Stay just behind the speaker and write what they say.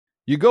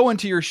You go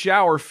into your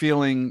shower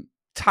feeling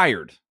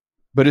tired,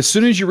 but as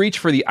soon as you reach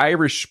for the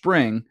Irish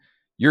Spring,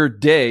 your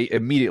day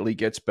immediately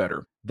gets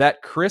better.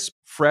 That crisp,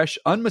 fresh,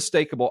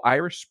 unmistakable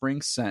Irish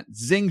Spring scent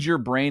zings your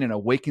brain and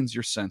awakens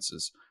your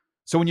senses.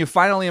 So when you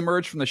finally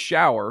emerge from the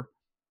shower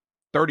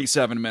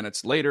 37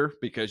 minutes later,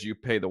 because you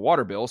pay the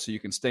water bill so you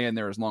can stay in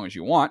there as long as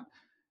you want,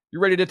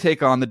 you're ready to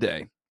take on the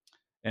day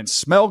and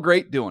smell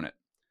great doing it.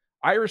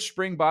 Irish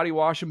Spring Body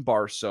Wash and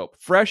Bar Soap.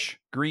 Fresh,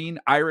 green,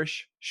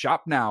 Irish.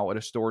 Shop now at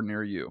a store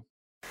near you.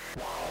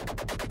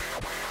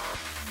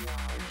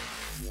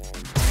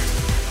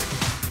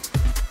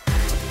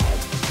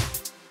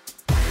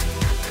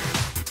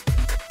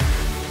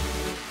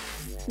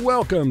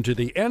 Welcome to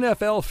the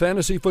NFL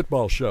Fantasy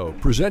Football Show,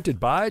 presented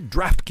by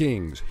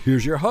DraftKings.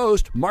 Here's your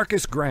host,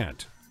 Marcus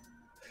Grant.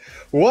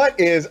 What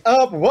is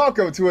up?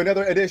 Welcome to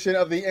another edition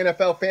of the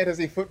NFL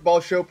Fantasy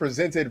Football Show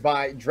presented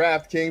by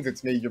DraftKings.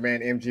 It's me, your man,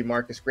 MG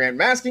Marcus Grant,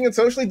 masking and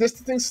socially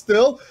distancing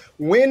still,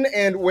 when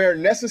and where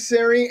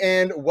necessary.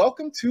 And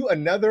welcome to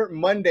another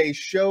Monday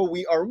show.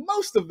 We are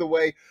most of the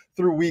way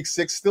through week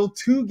 6, still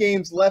 2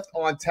 games left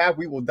on tap.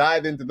 We will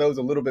dive into those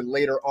a little bit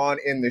later on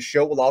in the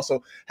show. We'll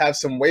also have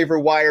some waiver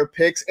wire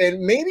picks and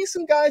maybe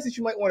some guys that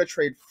you might want to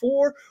trade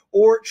for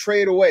or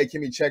trade away.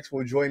 Kimmy Checks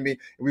will join me and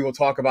we will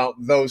talk about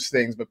those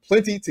things, but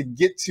plenty to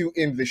get to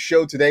in the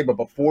show today. But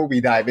before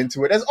we dive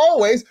into it, as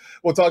always,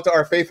 we'll talk to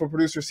our faithful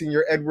producer,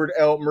 Senior Edward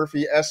L.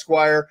 Murphy,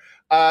 Esquire.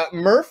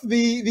 Murph,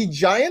 the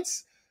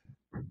Giants,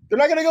 they're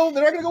not gonna go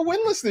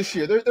winless this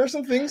year. There's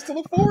some things to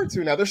look forward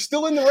to now. They're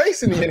still in the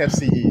race in the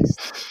NFC East.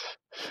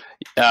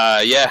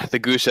 Yeah, the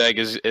goose egg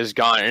is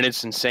gone, and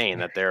it's insane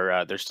that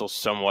they're still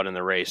somewhat in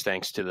the race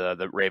thanks to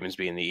the Ravens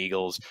being the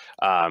Eagles.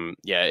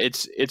 Yeah,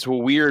 it's a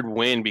weird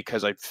win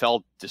because I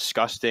felt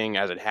disgusting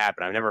as it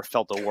happened. I've never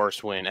felt the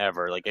worst win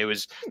ever. Like,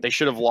 they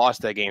should have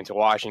lost that game to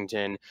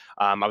Washington.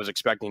 I was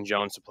expecting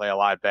Jones to play a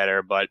lot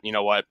better, but you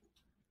know what?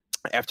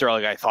 After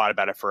I thought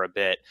about it for a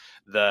bit,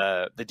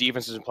 the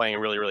defense has been playing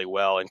really, really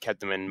well and kept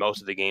them in most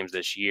of the games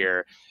this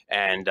year.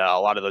 And a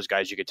lot of those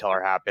guys you could tell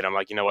are happy. I'm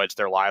like, you know what? It's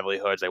their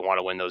livelihoods. They want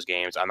to win those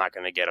games. I'm not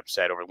going to get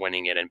upset over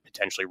winning it and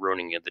potentially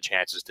ruining the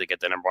chances to get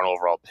the number 1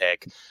 overall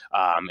pick.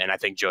 And I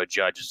think Joe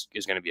Judge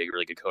is going to be a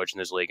really good coach in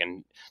this league,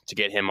 and to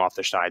get him off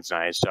the side's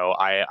nice. So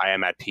I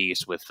am at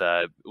peace with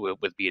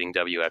beating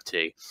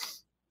WFT.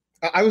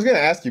 I was going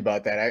to ask you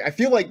about that. I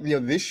feel like,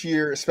 this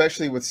year,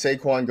 especially with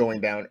Saquon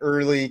going down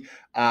early,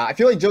 I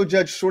feel like Joe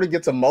Judge sort of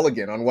gets a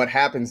mulligan on what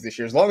happens this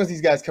year. As long as these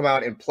guys come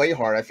out and play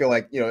hard, I feel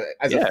like,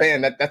 as a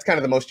fan, that's kind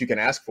of the most you can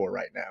ask for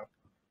right now.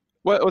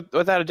 Well,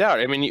 without a doubt.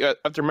 I mean, you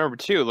have to remember,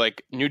 too,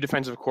 like, new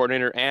defensive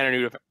coordinator and a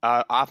new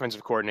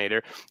offensive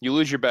coordinator. You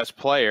lose your best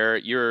player.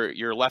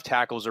 Your left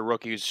tackle is a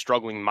rookie who's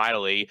struggling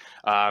mightily.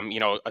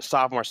 A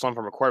sophomore slump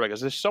from a quarterback.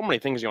 Because there's so many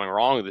things going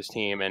wrong with this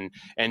team.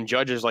 And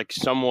Judge is, like,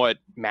 somewhat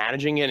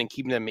managing it and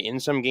keeping them in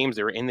some games.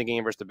 They were in the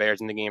game versus the Bears,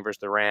 in the game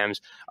versus the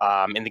Rams,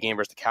 in the game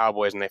versus the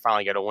Cowboys, and they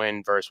finally get a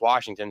win versus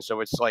Washington.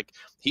 So it's like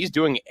he's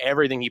doing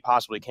everything he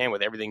possibly can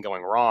with everything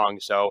going wrong.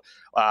 So,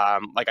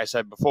 like I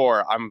said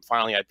before, I'm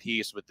finally at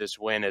peace with this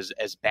win, as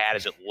bad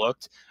as it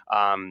looked.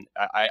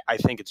 I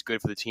think it's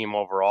good for the team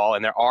overall,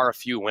 and there are a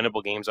few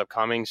winnable games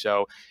upcoming,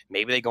 so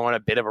maybe they go on a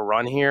bit of a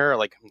run here.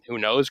 Like, who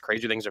knows?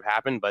 Crazy things have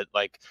happened, but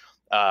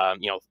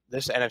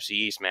this NFC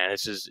East, man,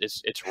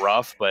 it's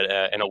rough,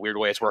 but in a weird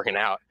way, it's working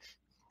out.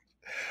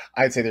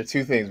 I'd say there are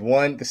 2 things.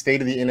 1, the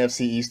state of the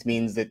NFC East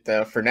means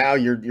that for now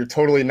you're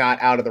totally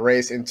not out of the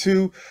race. And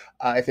 2,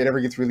 if it ever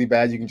gets really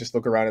bad, you can just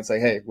look around and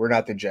say, hey, we're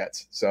not the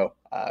Jets. So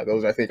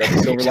those, I think, are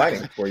the silver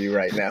lining for you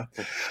right now.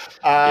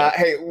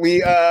 Hey,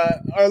 we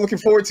are looking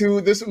forward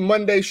to this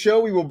Monday show.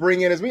 We will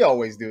bring in, as we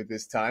always do at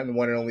this time, the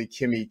one and only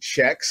Kimmy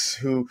Checks,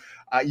 who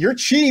your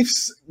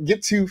Chiefs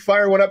get to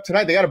fire one up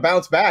tonight. They got to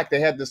bounce back.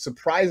 They had the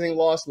surprising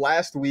loss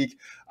last week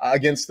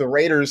against the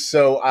Raiders.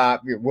 So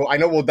I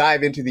know we'll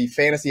dive into the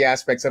fantasy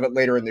aspects of it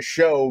later in the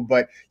show,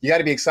 but you got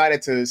to be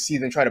excited to see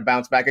them try to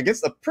bounce back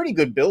against a pretty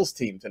good Bills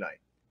team tonight.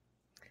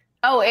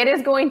 Oh, it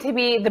is going to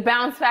be the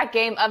bounce back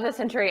game of the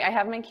century. I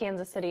have my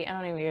Kansas City. I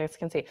don't even know if you guys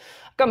can see.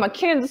 I've got my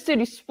Kansas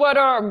City sweater.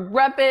 I'm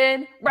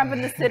repping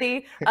the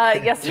city.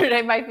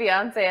 Yesterday, my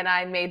fiance and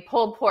I made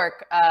pulled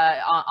pork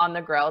on the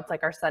grill. It's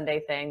like our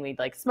Sunday thing. We'd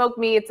like smoke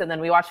meats and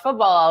then we watch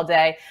football all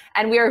day.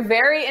 And we are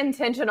very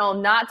intentional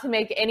not to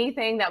make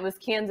anything that was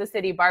Kansas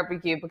City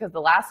barbecue, because the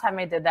last time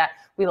I did that,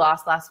 we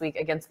lost last week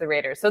against the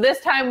Raiders. So this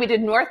time we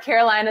did North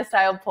Carolina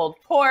style pulled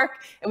pork.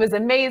 It was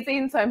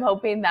amazing. So I'm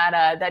hoping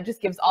that that just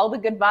gives all the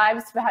good vibes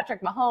to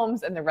Patrick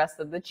Mahomes and the rest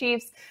of the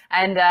Chiefs,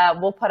 and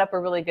we'll put up a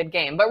really good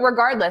game. But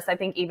regardless, I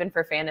think even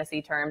for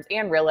fantasy terms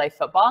and real life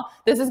football,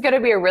 this is going to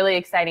be a really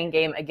exciting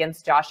game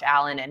against Josh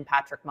Allen and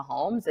Patrick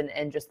Mahomes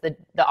and just the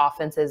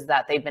offenses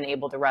that they've been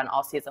able to run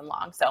all season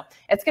long. So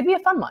it's going to be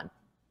a fun one.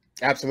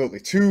 Absolutely.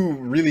 2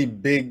 really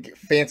big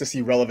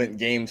fantasy relevant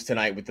games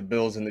tonight with the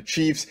Bills and the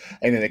Chiefs,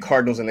 and then the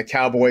Cardinals and the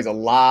Cowboys. A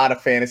lot of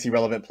fantasy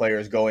relevant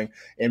players going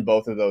in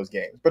both of those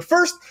games. But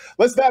first,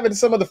 let's dive into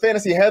some of the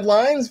fantasy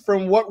headlines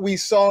from what we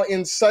saw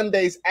in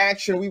Sunday's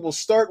action. We will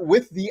start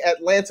with the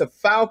Atlanta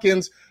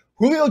Falcons,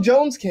 Julio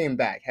Jones came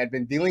back, had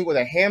been dealing with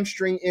a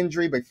hamstring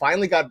injury, but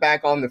finally got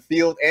back on the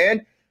field,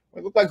 and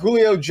it looked like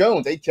Julio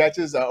Jones, 8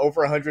 catches,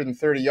 over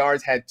 130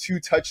 yards, had 2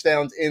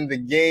 touchdowns in the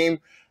game.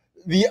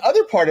 The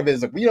other part of it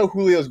is, like, we know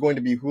Julio is going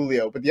to be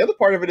Julio, but the other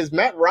part of it is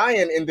Matt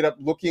Ryan ended up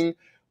looking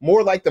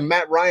more like the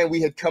Matt Ryan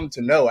we had come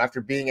to know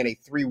after being in a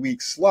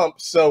 3-week slump.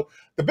 So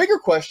the bigger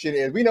question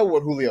is, we know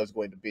what Julio is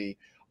going to be.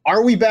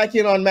 Are we back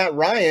in on Matt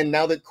Ryan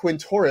now that Quinn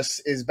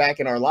Torres is back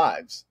in our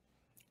lives?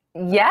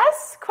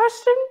 Yes,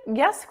 question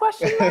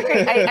mark.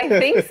 I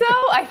think so.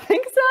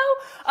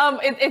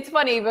 It's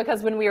funny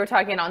because when we were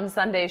talking on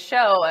Sunday's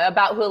show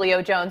about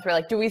Julio Jones, we're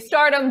like, do we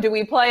start him? Do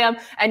we play him?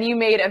 And you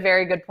made a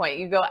very good point.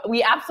 You go,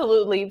 we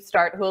absolutely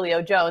start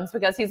Julio Jones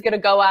because he's going to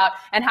go out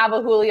and have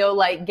a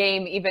Julio-like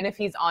game even if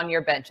he's on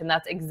your bench. And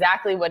that's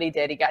exactly what he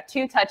did. He got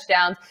 2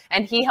 touchdowns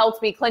and he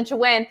helped me clinch a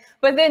win.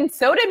 But then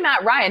so did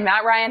Matt Ryan.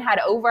 Matt Ryan had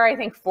over, I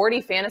think,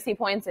 40 fantasy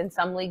points in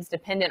some leagues,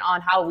 dependent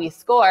on how we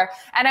score.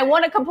 And I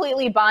want to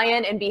completely buy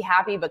in and be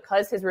happy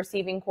because his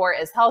receiving core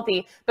is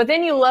healthy. But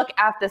then you look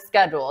at the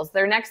schedules.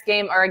 Their next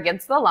game are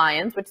against the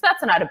Lions, which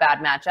that's not a bad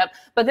matchup.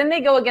 But then they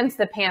go against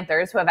the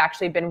Panthers, who have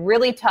actually been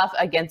really tough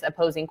against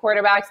opposing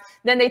quarterbacks.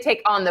 Then they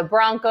take on the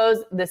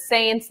Broncos, the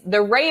Saints,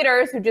 the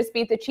Raiders, who just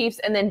beat the Chiefs,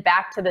 and then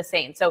back to the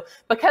Saints. So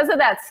because of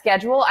that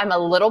schedule, I'm a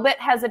little bit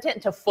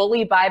hesitant to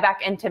fully buy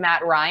back into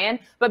Matt Ryan.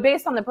 But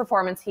based on the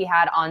performance he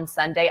had on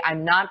Sunday,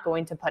 I'm not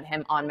going to put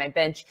him on my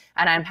bench.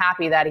 And I'm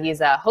happy that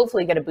he's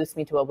hopefully going to boost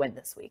me to a win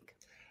this week.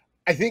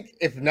 I think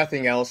if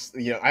nothing else,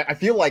 I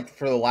feel like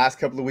for the last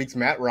couple of weeks,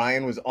 Matt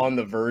Ryan was on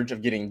the verge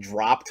of getting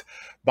dropped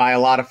by a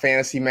lot of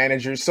fantasy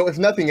managers. So if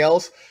nothing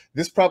else,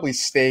 this probably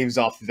staves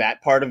off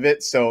that part of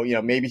it. So,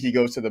 maybe he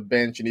goes to the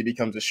bench and he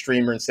becomes a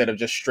streamer instead of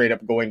just straight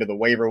up going to the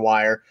waiver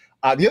wire.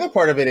 The other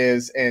part of it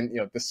is, and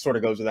this sort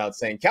of goes without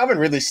saying, Calvin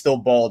Ridley still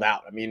balled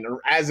out. I mean,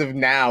 as of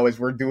now, as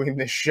we're doing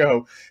this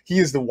show, he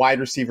is the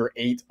wide receiver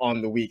 8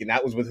 on the week, and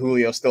that was with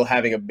Julio still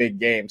having a big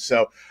game.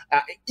 So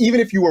even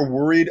if you were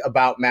worried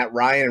about Matt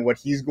Ryan and what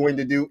he's going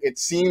to do, it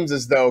seems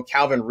as though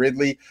Calvin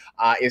Ridley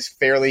is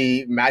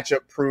fairly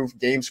matchup proof,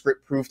 game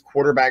script proof,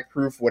 quarterback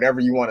proof, whatever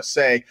you want to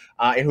say,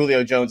 and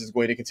Julio Jones is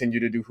going to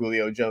continue to do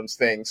Julio Jones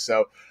things.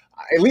 So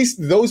at least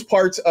those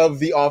parts of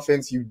the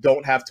offense you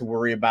don't have to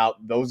worry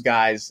about. Those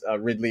guys,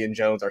 Ridley and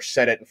Jones, are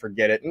set it and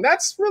forget it. And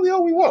that's really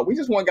all we want. We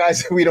just want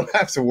guys that we don't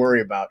have to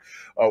worry about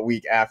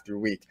week after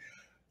week.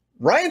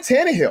 Ryan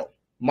Tannehill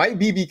might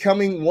be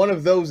becoming one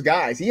of those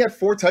guys. He had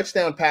 4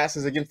 touchdown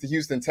passes against the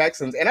Houston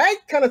Texans, and I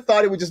kind of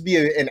thought it would just be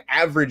an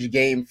average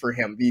game for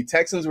him. The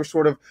Texans were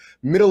sort of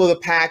middle of the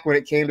pack when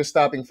it came to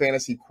stopping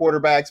fantasy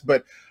quarterbacks,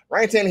 but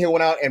Ryan Tannehill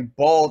went out and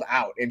balled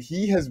out, and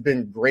he has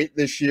been great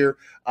this year.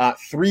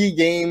 3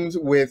 games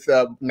with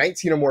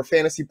 19 or more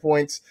fantasy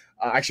points.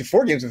 Actually,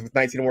 4 games with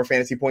 19 or more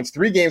fantasy points.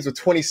 3 games with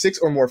 26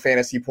 or more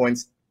fantasy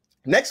points.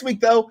 Next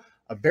week, though,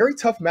 a very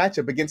tough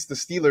matchup against the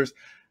Steelers.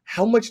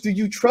 How much do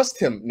you trust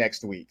him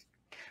next week?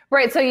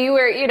 Right. So we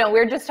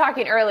were just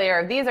talking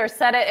earlier, these are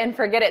set it and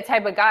forget it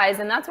type of guys.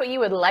 And that's what you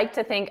would like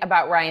to think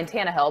about Ryan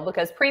Tannehill,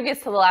 because previous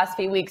to the last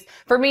few weeks,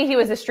 for me, he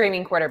was a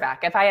streaming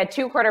quarterback. If I had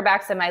 2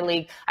 quarterbacks in my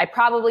league, I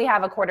probably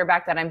have a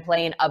quarterback that I'm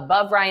playing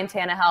above Ryan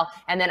Tannehill,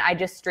 and then I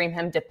just stream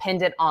him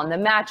dependent on the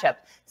matchup.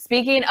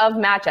 Speaking of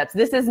matchups,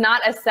 this is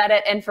not a set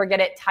it and forget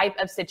it type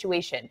of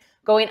situation.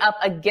 Going up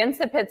against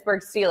the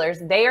Pittsburgh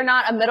Steelers, they are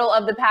not a middle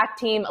of the pack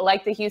team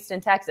like the Houston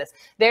Texans.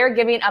 They're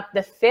giving up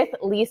the 5th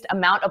least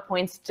amount of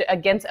points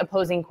against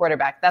opposing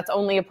quarterback. That's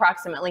only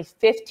approximately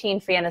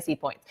 15 fantasy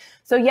points.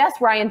 So yes,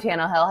 Ryan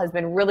Tannehill has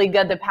been really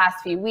good the past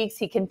few weeks.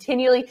 He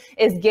continually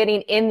is getting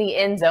in the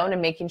end zone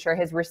and making sure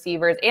his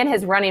receivers and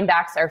his running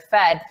backs are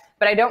fed.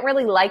 But I don't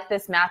really like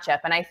this matchup,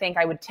 and I think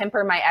I would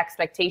temper my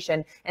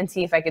expectation and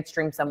see if I could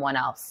stream someone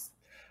else.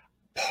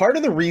 Part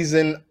of the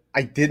reason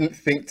I didn't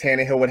think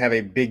Tannehill would have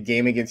a big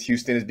game against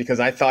Houston is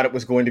because I thought it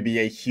was going to be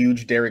a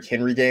huge Derrick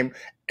Henry game,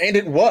 and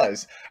it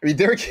was. I mean,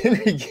 Derrick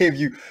Henry gave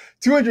you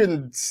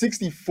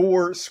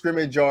 264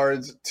 scrimmage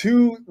yards,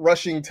 2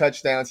 rushing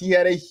touchdowns. He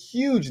had a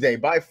huge day,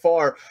 by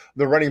far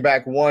the running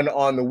back 1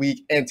 on the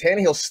week, and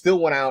Tannehill still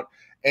went out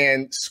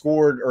and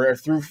scored or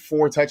threw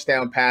 4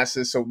 touchdown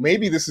passes. So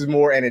maybe this is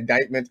more an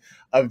indictment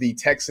of the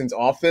Texans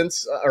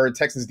offense, or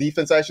Texans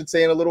defense, I should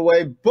say, in a little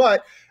way.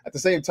 But at the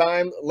same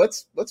time,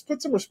 let's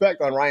put some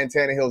respect on Ryan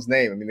Tannehill's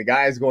name. I mean, the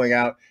guy is going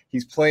out,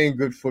 he's playing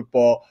good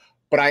football.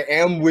 But I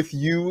am with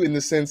you in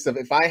the sense of,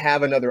 if I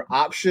have another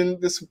option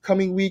this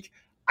coming week,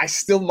 I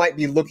still might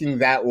be looking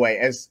that way.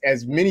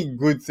 As many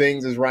good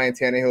things as Ryan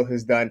Tannehill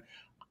has done,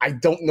 I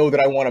don't know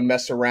that I want to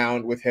mess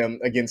around with him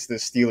against the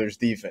Steelers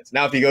defense.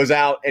 Now, if he goes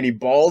out and he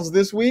balls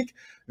this week,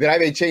 then I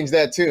may change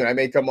that tune. I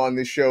may come on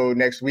this show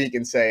next week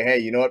and say, hey,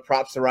 you know what?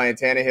 Props to Ryan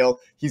Tannehill.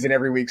 He's an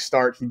every week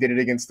start. He did it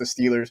against the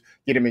Steelers.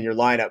 Get him in your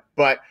lineup.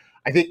 But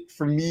I think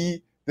for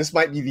me, this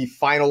might be the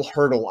final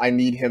hurdle I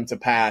need him to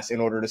pass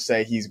in order to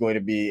say he's going to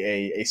be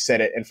a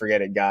set it and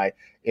forget it guy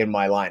in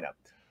my lineup.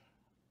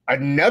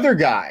 Another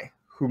guy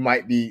who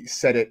might be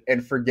set it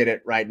and forget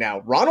it right now,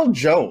 Ronald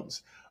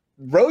Jones.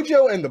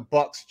 Rojo and the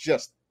Bucs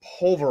just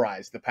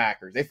pulverized the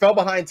Packers. They fell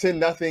behind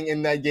 10-0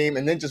 in that game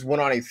and then just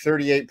went on a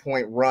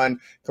 38-point run,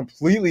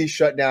 completely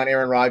shut down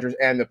Aaron Rodgers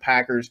and the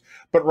Packers.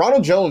 But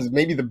Ronald Jones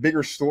may be the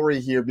bigger story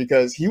here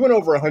because he went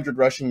over 100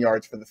 rushing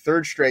yards for the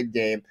third straight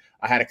game.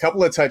 I had a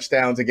couple of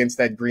touchdowns against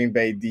that Green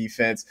Bay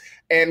defense,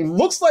 and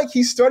looks like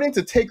he's starting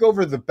to take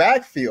over the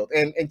backfield.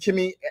 And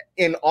Kimmy,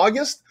 in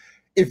August,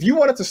 if you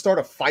wanted to start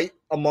a fight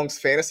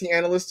amongst fantasy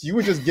analysts, you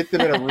would just get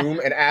them in a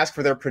room and ask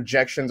for their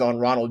projections on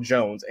Ronald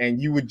Jones,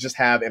 and you would just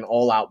have an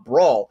all-out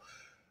brawl.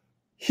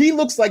 He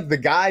looks like the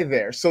guy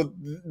there. So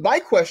my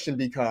question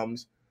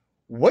becomes,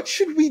 what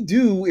should we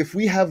do if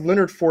we have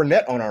Leonard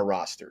Fournette on our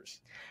rosters?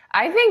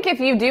 I think if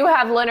you do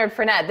have Leonard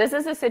Fournette, this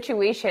is a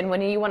situation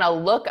when you want to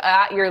look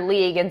at your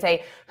league and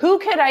say, who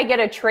could I get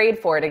a trade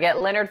for to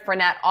get Leonard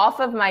Fournette off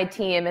of my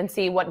team and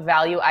see what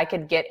value I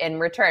could get in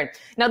return?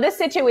 Now, this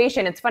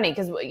situation, it's funny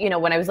because,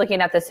 when I was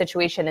looking at this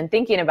situation and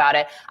thinking about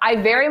it,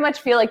 I very much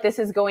feel like this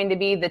is going to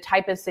be the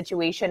type of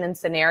situation and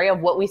scenario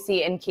of what we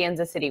see in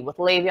Kansas City with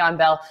Le'Veon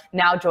Bell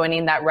now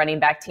joining that running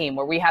back team,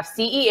 where we have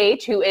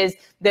CEH, who is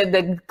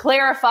the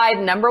clarified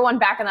number one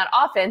back in that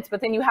offense,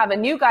 but then you have a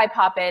new guy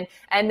pop in,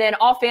 and then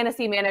all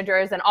fantasy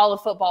managers and all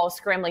of football is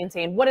scrambling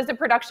saying, what is the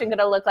production going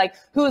to look like?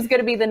 Who's going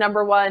to be the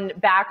number one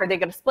back? Are they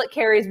going to split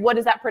carries? What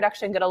is that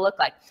production going to look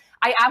like?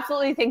 I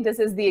absolutely think this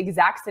is the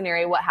exact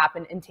scenario what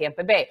happened in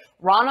Tampa Bay.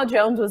 Ronald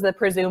Jones was the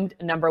presumed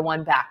number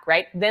one back,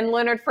 right? Then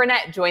Leonard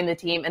Fournette joined the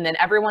team, and then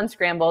everyone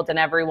scrambled, and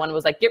everyone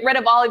was like, get rid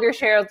of all of your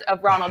shares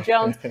of Ronald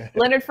Jones.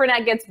 Leonard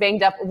Fournette gets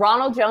banged up.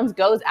 Ronald Jones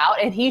goes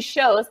out, and he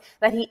shows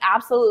that he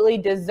absolutely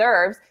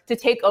deserves to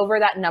take over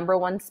that number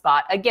one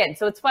spot again.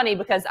 So it's funny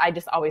because I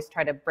just always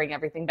try to bring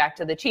everything back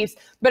to the Chiefs,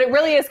 but it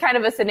really is kind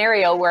of a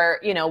scenario where,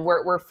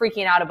 we're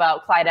freaking out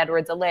about Clyde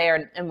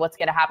Edwards-Helaire and what's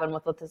going to happen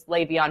with this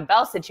Le'Veon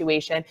Bell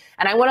situation.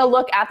 And I want to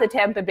look at the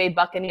Tampa Bay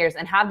Buccaneers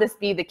and have this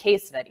be the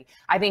case study.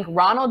 I think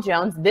Ronald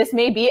Jones, this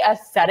may be a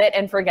set it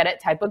and forget it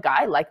type of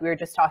guy, like we were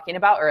just talking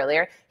about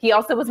earlier. He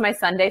also was my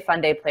Sunday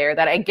Funday player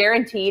that I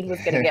guaranteed was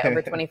going to get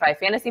over 25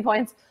 fantasy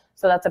points.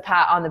 So that's a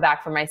pat on the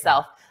back for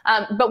myself.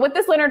 But with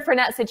this Leonard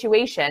Fournette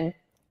situation,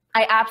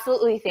 I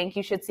absolutely think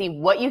you should see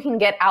what you can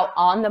get out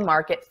on the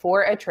market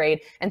for a trade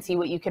and see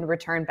what you can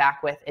return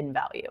back with in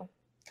value.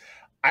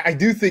 I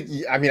do think,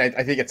 I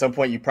think at some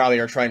point you probably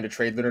are trying to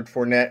trade Leonard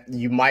Fournette.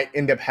 You might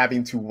end up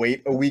having to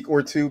wait a week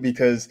or two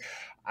because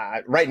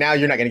right now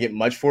you're not going to get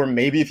much for him.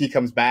 Maybe if he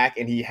comes back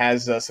and he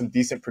has some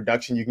decent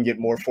production, you can get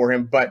more for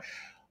him. But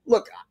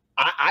look,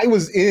 I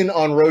was in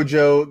on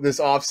Rojo this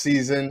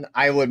offseason.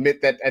 I will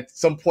admit that at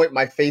some point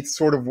my faith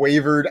sort of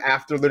wavered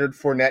after Leonard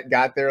Fournette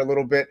got there a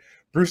little bit.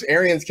 Bruce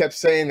Arians kept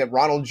saying that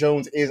Ronald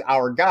Jones is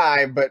our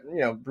guy, but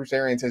Bruce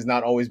Arians has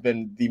not always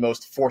been the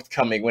most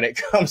forthcoming when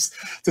it comes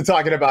to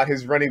talking about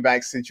his running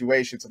back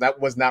situation. So that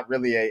was not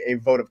really a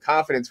vote of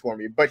confidence for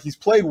me. But he's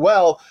played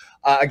well.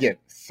 Again,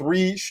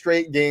 3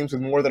 straight games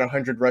with more than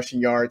 100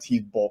 rushing yards.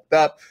 He's bulked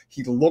up.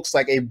 He looks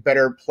like a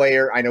better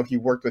player. I know he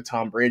worked with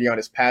Tom Brady on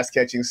his pass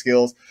catching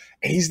skills,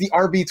 and he's the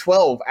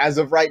RB12 as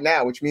of right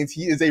now, which means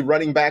he is a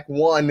running back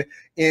 1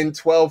 in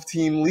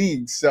 12-team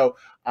leagues. So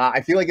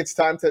I feel like it's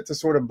time to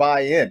sort of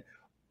buy in.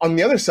 On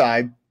the other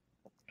side,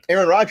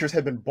 Aaron Rodgers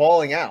had been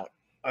balling out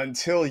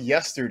until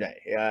yesterday.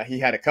 He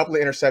had a couple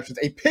of interceptions,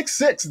 a pick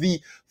six, the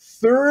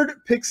 3rd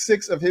pick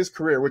six of his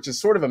career, which is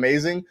sort of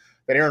amazing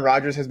that Aaron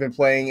Rodgers has been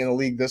playing in the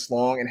league this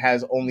long and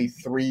has only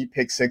 3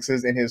 pick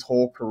sixes in his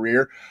whole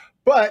career.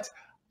 But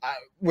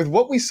with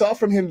what we saw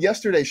from him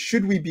yesterday,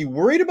 should we be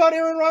worried about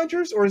Aaron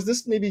Rodgers, or is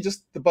this maybe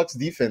just the Bucs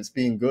defense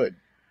being good?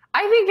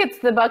 I think it's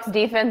the Bucs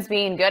defense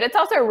being good. It's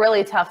also a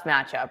really tough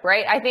matchup,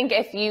 right? I think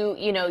if you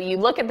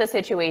look at the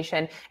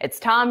situation, it's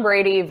Tom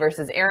Brady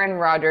versus Aaron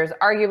Rodgers,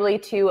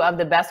 arguably 2 of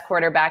the best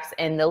quarterbacks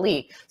in the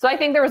league. So I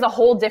think there was a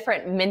whole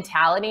different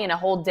mentality and a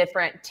whole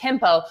different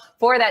tempo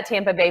for that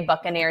Tampa Bay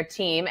Buccaneer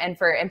team and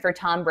for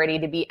Tom Brady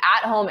to be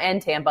at home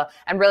in Tampa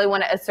and really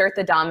want to assert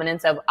the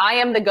dominance of I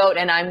am the GOAT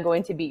and I'm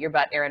going to beat your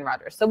butt, Aaron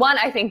Rodgers. So one,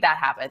 I think that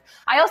happened.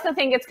 I also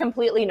think it's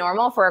completely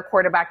normal for a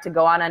quarterback to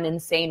go on an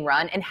insane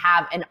run and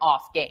have an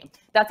off game.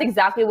 That's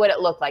exactly what it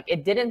looked like.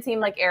 It didn't seem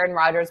like Aaron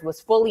Rodgers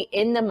was fully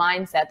in the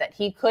mindset that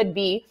he could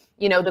be,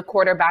 the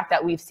quarterback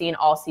that we've seen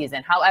all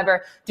season.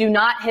 However, do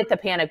not hit the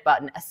panic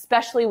button,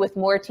 especially with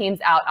more teams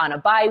out on a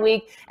bye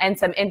week and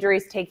some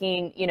injuries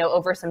taking,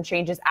 over some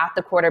changes at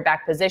the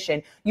quarterback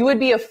position. You would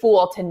be a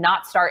fool to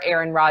not start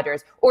Aaron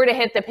Rodgers or to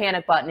hit the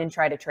panic button and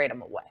try to trade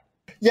him away.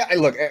 Yeah,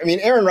 look,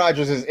 Aaron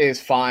Rodgers is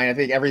fine. I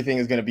think everything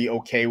is going to be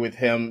okay with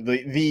him.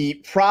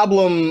 The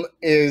problem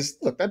is,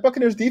 look, that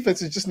Buccaneers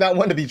defense is just not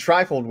one to be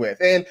trifled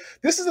with. And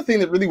this is the thing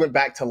that really went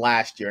back to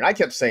last year. And I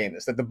kept saying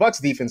this, that the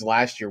Bucs defense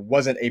last year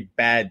wasn't a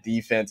bad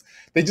defense.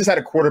 They just had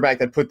a quarterback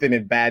that put them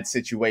in bad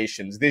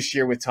situations. This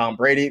year with Tom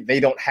Brady, they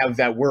don't have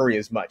that worry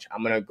as much.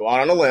 I'm going to go out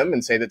on a limb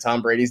and say that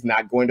Tom Brady's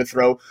not going to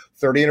throw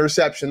 30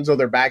 interceptions, or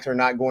their backs are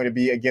not going to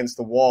be against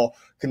the wall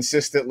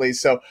consistently.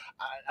 So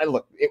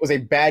look, it was a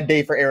bad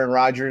day for Aaron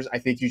Rodgers. I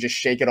think you just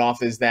shake it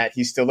off as that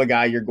he's still a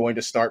guy you're going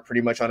to start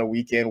pretty much on a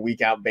week in,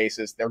 week out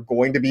basis. They're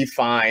going to be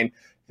fine.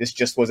 This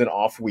just was an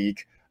off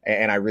week.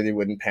 and I really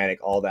wouldn't panic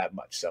all that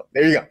much. So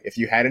there you go. If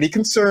you had any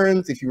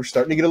concerns, if you were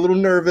starting to get a little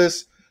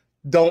nervous,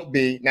 don't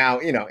be. Now,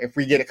 if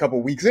we get a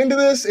couple weeks into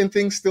this and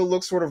things still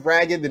look sort of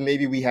ragged, then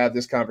maybe we have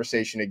this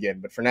conversation again.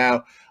 But for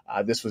now,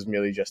 this was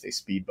merely just a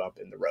speed bump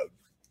in the road.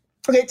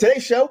 Okay,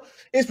 today's show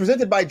is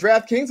presented by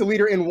DraftKings, a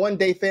leader in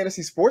one-day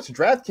fantasy sports.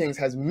 DraftKings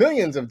has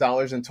millions of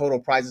dollars in total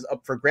prizes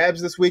up for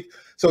grabs this week,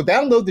 so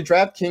download the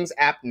DraftKings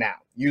app now.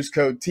 Use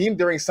code TEAM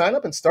during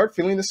sign-up and start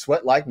feeling the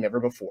sweat like never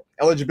before.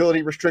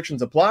 Eligibility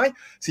restrictions apply.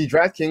 See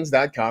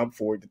DraftKings.com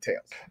for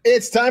details.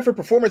 It's time for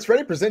Performance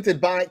Ready, presented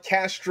by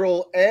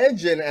Castrol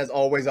Edge. And as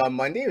always on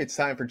Monday, it's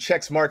time for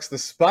Checks Marks the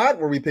Spot,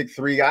 where we pick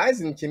three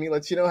guys, and Kimmy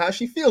lets you know how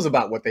she feels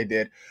about what they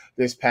did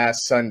this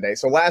past Sunday.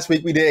 So last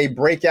week we did a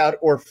breakout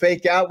or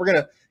fake out. We're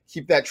going to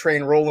keep that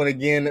train rolling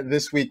again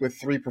this week with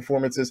three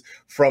performances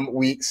from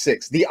week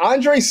 6.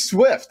 DeAndre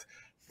Swift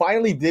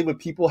finally did what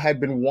people had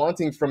been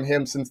wanting from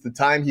him since the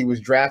time he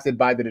was drafted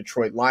by the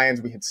Detroit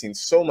Lions. We had seen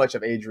so much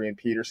of Adrian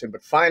Peterson,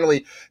 but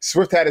finally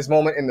Swift had his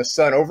moment in the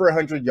sun, over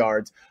 100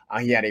 yards.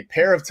 He had a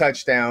pair of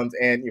touchdowns,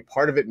 and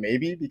part of it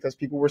maybe because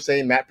people were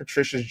saying Matt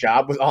Patricia's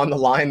job was on the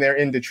line there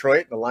in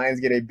Detroit. The Lions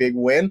get a big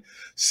win.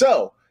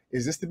 So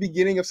is this the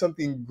beginning of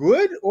something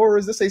good, or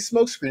is this a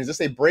smokescreen? Is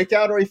this a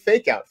breakout or a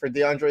fake out for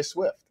DeAndre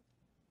Swift?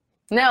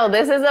 No,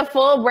 this is a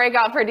full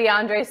breakout for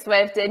DeAndre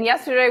Swift. And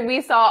yesterday we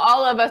saw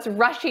all of us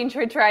rushing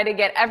to try to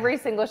get every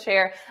single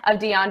share of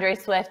DeAndre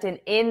Swift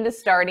in the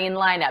starting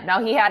lineup.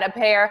 Now, he had a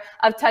pair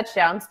of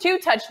touchdowns, 2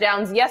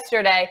 touchdowns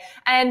yesterday.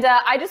 And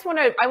I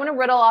want to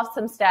riddle off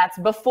some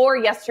stats before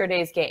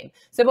yesterday's game.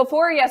 So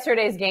before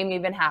yesterday's game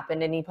even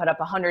happened and he put up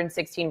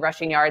 116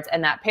 rushing yards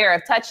and that pair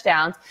of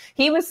touchdowns,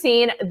 he was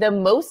seeing the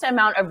most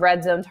amount of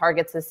red zone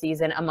targets this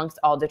season amongst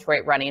all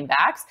Detroit running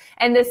backs,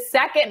 and the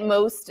second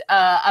most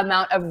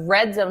amount of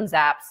red zone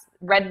snaps,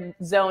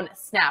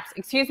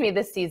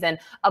 this season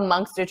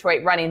amongst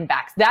Detroit running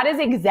backs. That is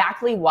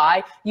exactly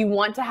why you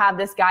want to have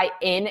this guy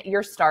in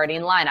your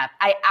starting lineup.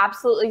 I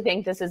absolutely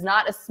think this is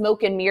not a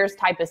smoke and mirrors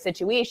type of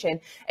situation.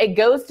 It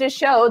goes to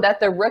show that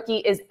the rookie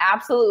is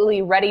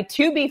absolutely ready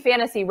to be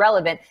fantasy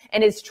relevant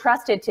and is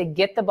trusted to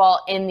get the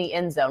ball in the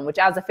end zone, which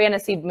as a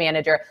fantasy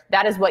manager,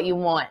 that is what you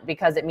want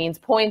because it means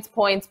points,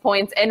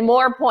 and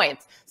more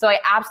points. So I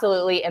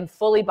absolutely am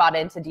fully bought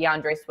into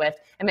DeAndre Swift.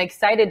 I'm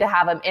excited to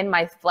have him in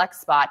my flex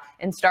spot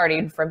and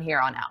starting from here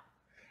on out.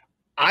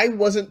 I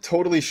wasn't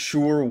totally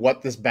sure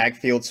what this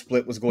backfield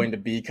split was going to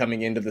be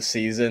coming into the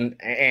season.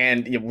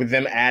 And with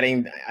them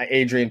adding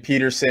Adrian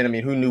Peterson,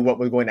 who knew what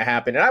was going to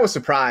happen? And I was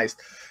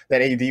surprised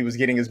that AD was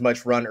getting as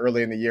much run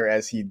early in the year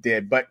as he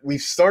did. But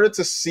we've started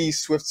to see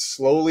Swift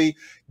slowly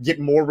get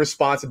more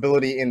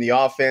responsibility in the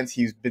offense.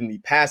 He's been the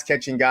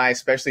pass-catching guy,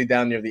 especially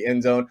down near the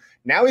end zone.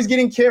 Now he's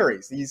getting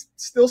carries. He's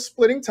still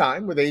splitting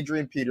time with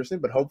Adrian Peterson,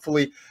 but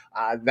hopefully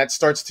that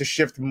starts to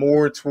shift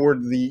more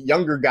toward the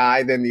younger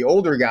guy than the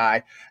older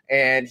guy,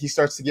 and he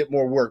starts to get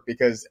more work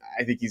because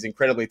I think he's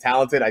incredibly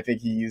talented. I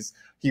think he's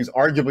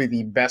arguably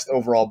the best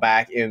overall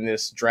back in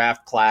this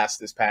draft class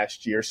this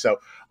past year. So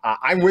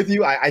I'm with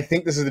you. I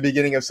think this is the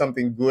beginning of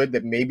something good,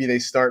 that maybe they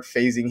start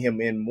phasing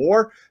him in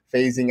more,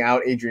 phasing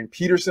out Adrian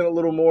Peterson a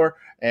little more,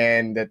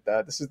 and that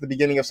this is the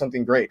beginning of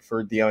something great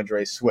for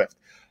DeAndre Swift.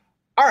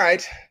 All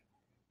right.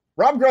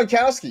 Rob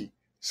Gronkowski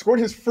scored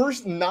his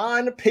first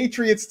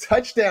non-Patriots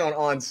touchdown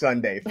on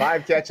Sunday.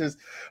 5 catches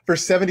for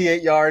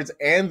 78 yards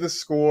and the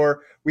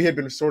score. We had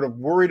been sort of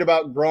worried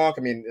about Gronk.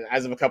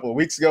 As of a couple of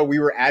weeks ago, we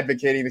were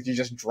advocating that you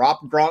just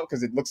drop Gronk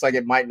because it looks like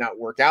it might not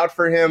work out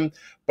for him.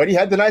 But he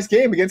had the nice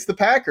game against the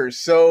Packers.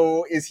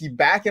 So is he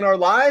back in our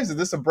lives? Is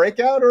this a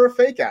breakout or a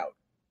fake out?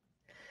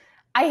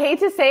 I hate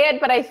to say it,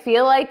 but I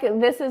feel like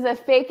this is a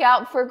fake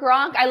out for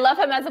Gronk. I love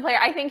him as a player.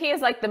 I think he is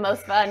like the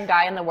most fun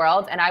guy in the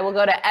world, and I will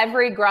go to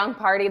every Gronk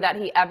party that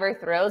he ever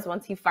throws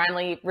once he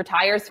finally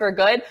retires for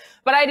good.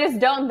 But I just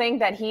don't think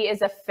that he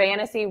is a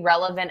fantasy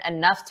relevant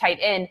enough tight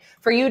end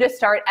for you to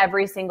start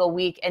every single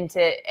week and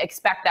to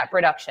expect that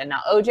production. Now,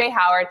 O.J.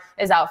 Howard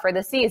is out for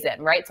the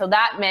season, right? So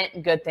that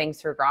meant good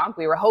things for Gronk.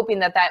 We were hoping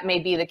that may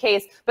be the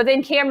case, but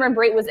then Cameron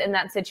Brate was in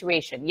that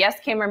situation. Yes,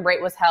 Cameron Brate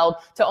was held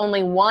to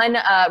only 1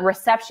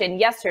 reception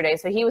yesterday,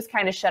 so he was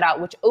kind of shut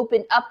out, which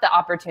opened up the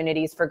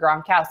opportunities for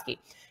Gronkowski.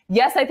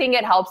 Yes, I think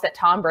it helps that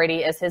Tom Brady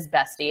is his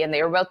bestie, and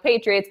they were both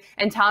Patriots,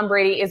 and Tom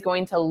Brady is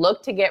going to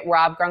look to get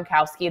Rob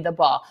Gronkowski the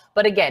ball.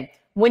 But again,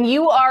 when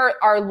you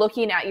are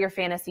looking at your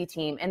fantasy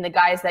team and the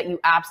guys that you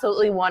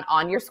absolutely want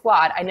on your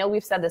squad, I know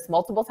we've said this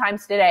multiple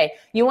times today,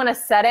 you want to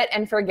set it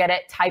and forget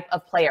it type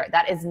of player.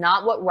 That is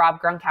not what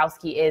Rob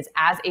Gronkowski is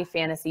as a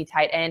fantasy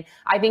tight end.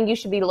 I think you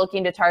should be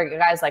looking to target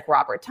guys like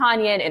Robert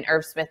Tonyan and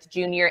Irv Smith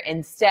Jr.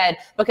 instead,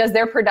 because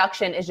their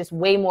production is just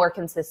way more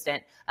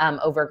consistent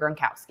over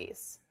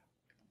Gronkowski's.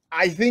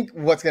 I think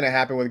what's going to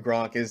happen with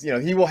Gronk is,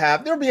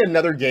 there'll be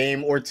another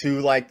game or two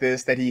like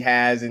this that he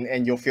has,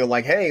 and you'll feel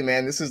like, hey,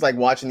 man, this is like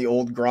watching the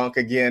old Gronk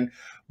again.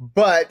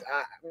 But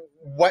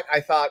what I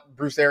thought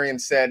Bruce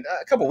Arians said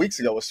a couple weeks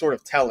ago was sort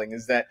of telling,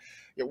 is that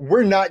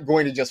we're not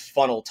going to just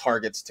funnel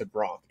targets to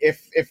Gronk.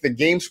 If the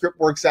game script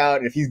works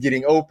out, if he's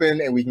getting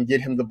open and we can get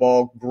him the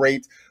ball,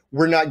 great.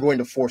 we're not going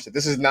to force it.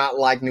 This is not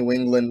like New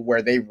England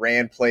where they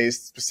ran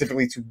plays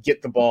specifically to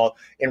get the ball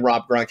in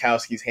Rob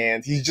Gronkowski's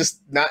hands. He's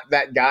just not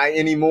that guy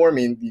anymore. I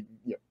mean,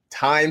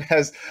 time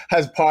has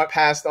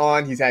passed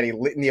on. He's had a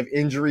litany of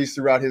injuries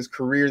throughout his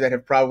career that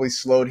have probably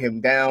slowed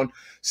him down.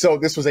 So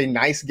this was a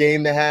nice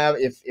game to have.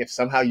 If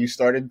somehow you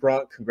started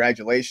Gronk,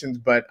 congratulations.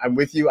 But I'm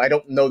with you. I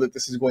don't know that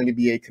this is going to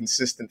be a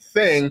consistent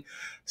thing.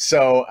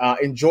 So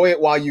enjoy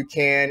it while you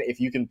can. If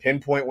you can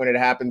pinpoint when it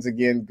happens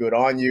again, good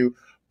on you.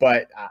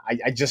 But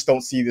I just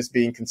don't see this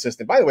being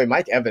consistent. By the way,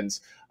 Mike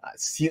Evans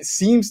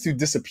seems to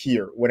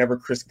disappear whenever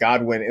Chris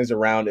Godwin is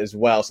around as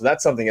well. So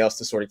that's something else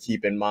to sort of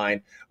keep in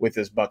mind with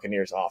this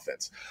Buccaneers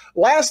offense.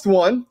 Last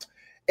one,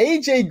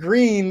 A.J.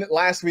 Green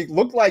last week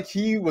looked like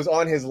he was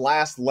on his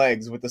last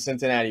legs with the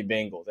Cincinnati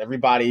Bengals.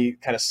 Everybody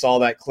kind of saw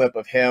that clip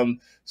of him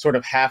sort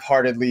of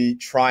half-heartedly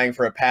trying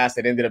for a pass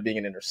that ended up being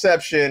an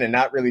interception and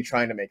not really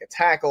trying to make a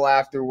tackle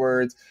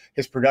afterwards.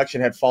 His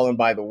production had fallen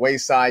by the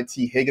wayside.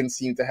 T. Higgins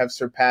seemed to have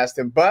surpassed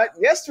him. But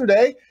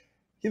yesterday,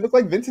 he looked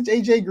like vintage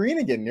A.J. Green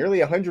again, nearly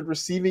 100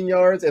 receiving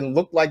yards, and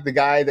looked like the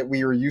guy that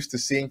we were used to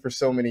seeing for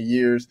so many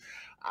years.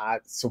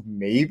 So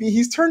maybe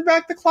he's turned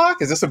back the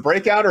clock. Is this a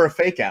breakout or a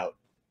fake out?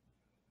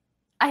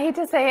 I hate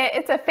to say it,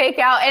 it's a fake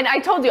out. And I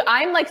told you,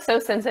 I'm like so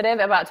sensitive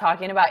about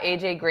talking about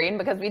AJ Green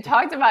because we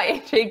talked about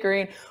AJ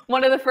Green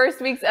one of the first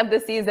weeks of the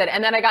season.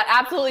 And then I got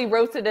absolutely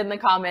roasted in the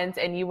comments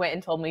and you went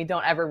and told me,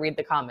 don't ever read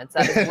the comments.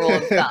 That is rule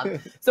of thumb.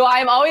 So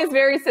I'm always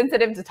very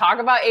sensitive to talk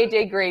about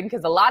AJ Green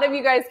because a lot of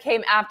you guys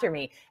came after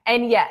me.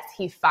 And yes,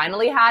 he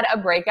finally had a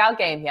breakout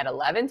game. He had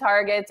 11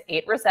 targets,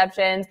 8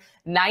 receptions,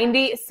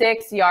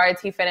 96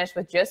 yards. He finished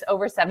with just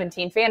over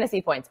 17 fantasy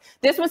points.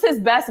 This was his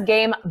best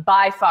game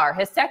by far.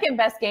 His second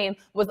best game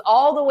was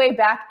all the way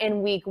back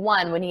in week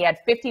 1 when he had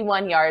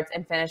 51 yards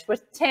and finished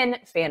with 10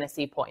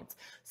 fantasy points.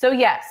 So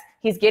yes,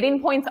 he's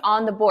getting points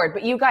on the board,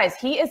 but you guys,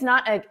 he is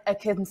not a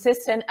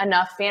consistent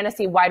enough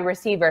fantasy wide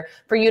receiver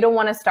for you to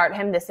want to start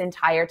him this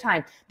entire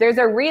time. There's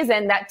a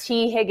reason that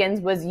T.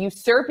 Higgins was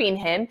usurping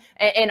him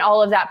in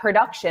all of that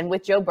production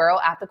with Joe Burrow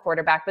at the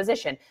quarterback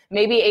position.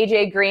 Maybe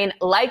AJ Green,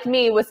 like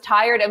me, was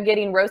tired of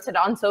getting roasted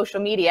on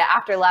social media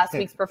after last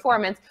week's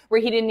performance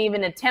where he didn't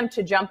even attempt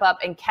to jump up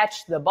and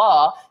catch the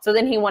ball. So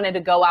then he wanted to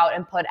go out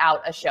and put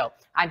out a show.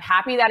 I'm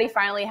happy that he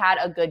finally had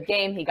a good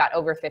game. He got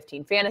over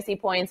 15 fantasy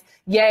points.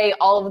 Yay,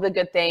 all of the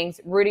good things.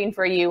 Rooting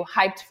for you,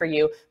 hyped for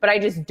you. But I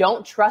just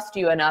don't trust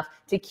you enough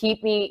to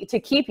keep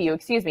you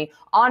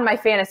on my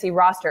fantasy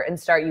roster and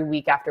start you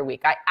week after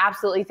week. I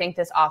absolutely think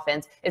this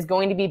offense is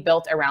going to be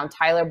built around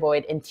Tyler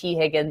Boyd and T.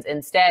 Higgins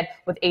instead,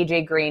 with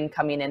AJ Green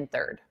coming in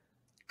third.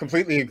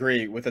 Completely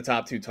agree with the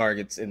top 2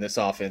 targets in this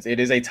offense. It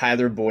is a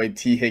Tyler Boyd,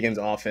 T. Higgins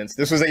offense.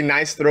 This was a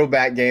nice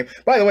throwback game.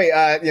 By the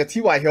way,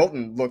 T.Y.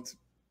 Hilton looked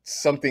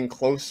something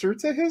closer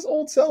to his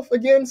old self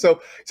again.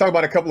 So talk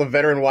about a couple of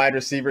veteran wide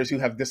receivers who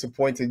have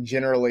disappointed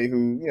generally,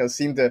 who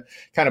seem to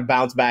kind of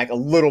bounce back a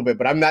little bit.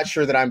 But I'm not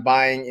sure that I'm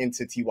buying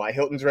into T.Y.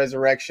 Hilton's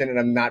resurrection, and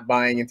I'm not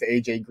buying into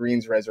A.J.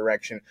 Green's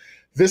resurrection.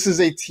 This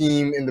is a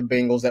team in the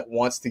Bengals that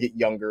wants to get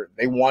younger.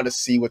 They want to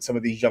see what some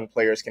of these young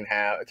players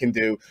can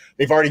do.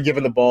 They've already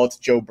given the ball to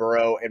Joe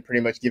Burrow and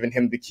pretty much given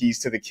him the keys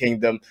to the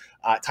kingdom.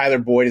 Tyler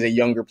Boyd is a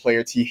younger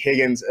player. T.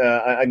 Higgins,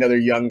 another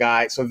young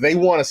guy. So they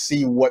want to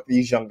see what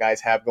these young guys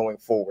have going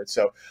forward.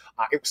 So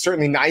it was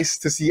certainly nice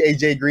to see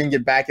A.J. Green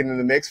get back into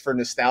the mix for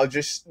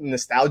nostalgia's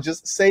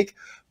sake.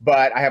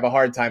 But I have a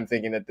hard time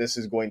thinking that this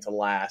is going to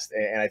last.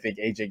 And I think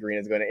A.J. Green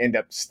is going to end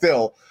up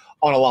still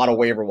on a lot of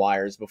waiver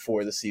wires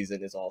before the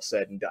season is all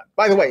said and done.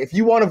 By the way, if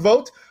you want to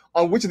vote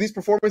on which of these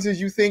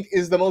performances you think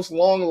is the most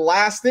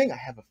long-lasting, I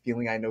have a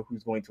feeling I know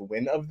who's going to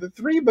win of the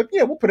 3, but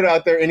we'll put it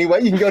out there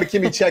anyway. You can go to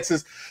Kimmy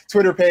Checks'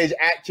 Twitter page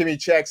at Kimmy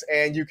Checks,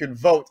 and you can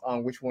vote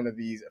on which one of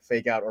these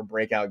fake-out or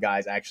breakout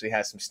guys actually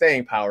has some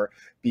staying power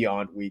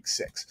beyond Week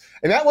 6.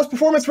 And that was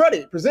Performance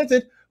Ready,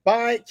 presented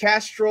by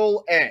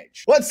Castrol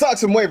Edge. Let's talk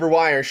some waiver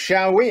wires,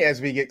 shall we, as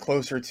we get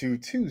closer to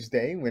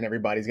Tuesday when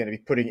everybody's going to be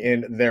putting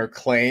in their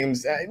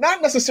claims. Not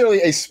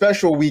necessarily a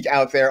special week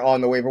out there on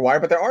the waiver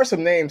wire, but there are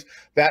some names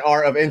that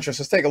are of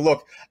interest. Let's take a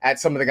look at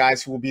some of the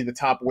guys who will be the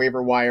top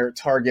waiver wire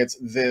targets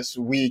this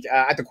week.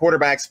 At the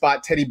quarterback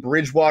spot, Teddy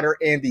Bridgewater,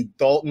 Andy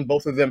Dalton,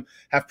 both of them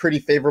have pretty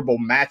favorable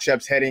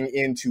matchups heading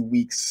into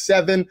Week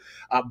 7.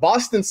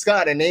 Boston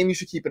Scott, a name you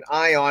should keep an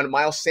eye on.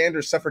 Miles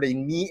Sanders suffered a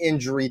knee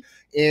injury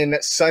in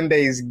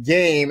Sunday's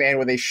game, and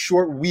with a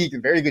short week, a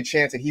very good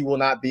chance that he will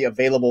not be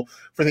available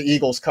for the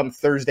Eagles come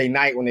Thursday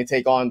night when they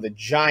take on the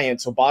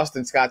Giants. So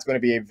Boston Scott's going to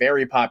be a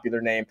very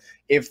popular name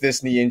if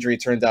this knee injury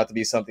turns out to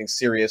be something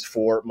serious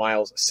for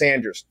Miles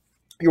Sanders.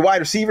 Your wide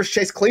receivers,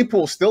 Chase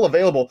Claypool, still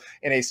available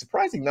in a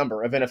surprising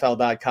number of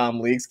NFL.com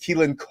leagues.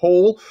 Keelan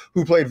Cole,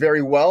 who played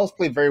very well, has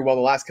played very well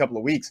the last couple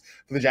of weeks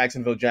for the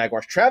Jacksonville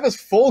Jaguars. Travis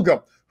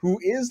Fulgham, who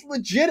is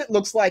legit, it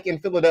looks like, in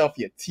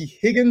Philadelphia. T.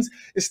 Higgins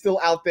is still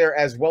out there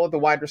as well at the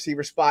wide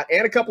receiver spot,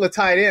 and a couple of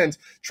tight ends.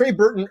 Trey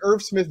Burton,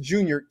 Irv Smith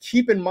Jr.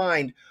 Keep in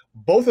mind,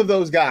 Both of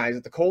those guys,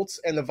 the Colts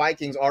and the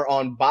Vikings, are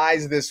on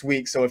byes this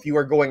week. So if you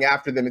are going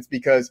after them, it's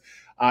because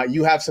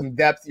you have some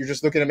depth. You're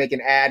just looking to make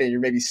an ad and you're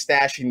maybe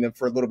stashing them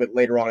for a little bit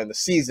later on in the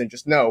season.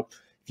 Just know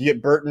if you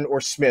get Burton or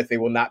Smith, they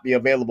will not be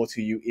available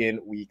to you in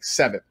week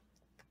 7.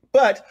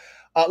 But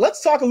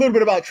let's talk a little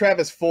bit about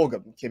Travis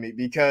Fulgham, Kimmy,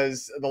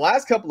 because the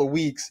last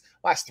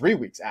 3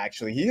 weeks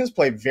actually, he has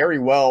played very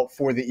well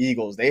for the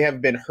Eagles. They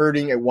have been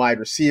hurting at wide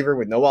receiver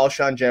with no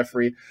Alshon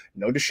Jeffrey,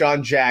 no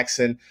Deshaun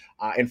Jackson,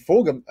 and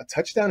Fulgham, a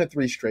touchdown in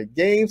 3 straight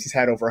games. He's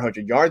had over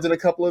 100 yards in a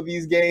couple of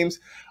these games.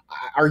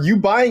 Are you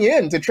buying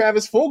in to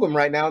Travis Fulgham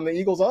right now in the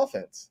Eagles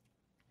offense?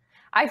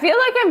 I feel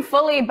like I'm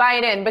fully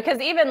buying in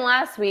because even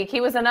last week, he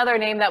was another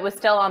name that was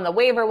still on the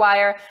waiver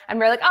wire. And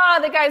we're like,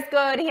 the guy's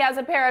good. He has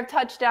a pair of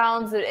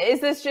touchdowns.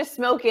 Is this just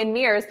smoke and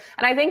mirrors?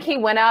 And I think he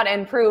went out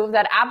and proved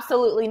that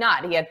absolutely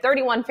not. He had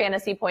 31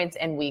 fantasy points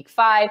in week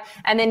 5.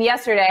 And then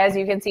yesterday, as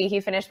you can see, he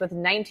finished with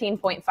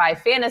 19.5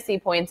 fantasy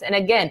points. And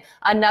again,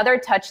 another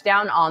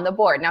touchdown on the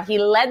board. Now, he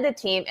led the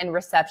team in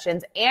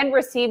receptions and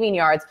receiving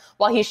yards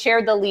while he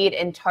shared the lead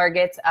in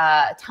targets,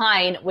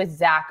 tying with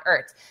Zach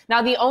Ertz.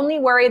 Now, the only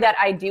worry that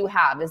I do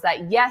have is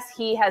that, yes,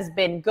 he has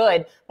been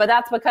good, but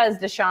that's because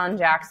Deshaun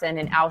Jackson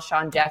and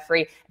Alshon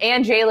Jeffrey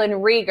and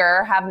Jalen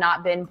Reagor have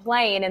not been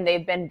playing and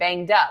they've been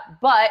banged up.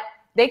 But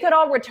they could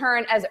all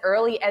return as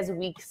early as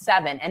week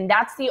 7. And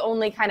that's the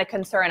only kind of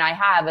concern I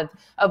have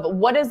of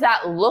what does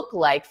that look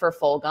like for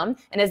Fulgham?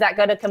 And is that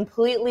going to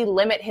completely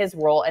limit his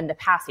role in the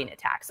passing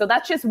attack? So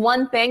that's just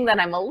one thing that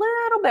I'm a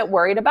little bit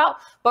worried about.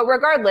 But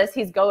regardless,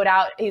 he's gone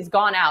out. Please,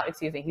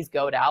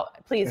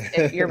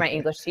 if you're my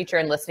English teacher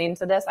and listening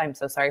to this, I'm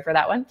so sorry for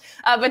that one.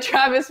 But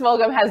Travis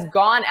Fulgham has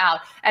gone out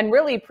and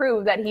really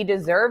proved that he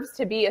deserves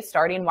to be a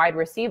starting wide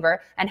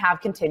receiver and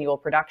have continual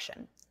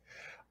production.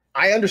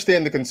 I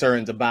understand the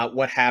concerns about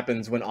what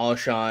happens when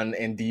Alshon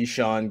and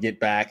Deshaun get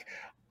back.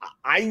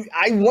 I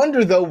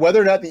wonder, though, whether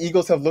or not the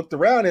Eagles have looked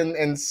around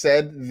and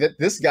said that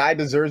this guy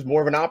deserves more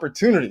of an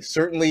opportunity.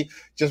 Certainly,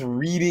 just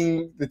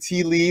reading the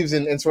tea leaves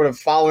and sort of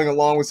following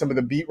along with some of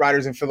the beat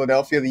writers in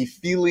Philadelphia, the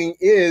feeling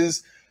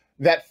is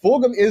that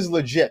Fulgham is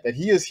legit, that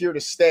he is here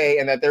to stay,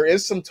 and that there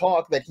is some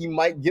talk that he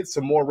might get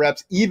some more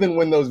reps even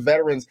when those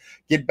veterans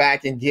get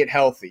back and get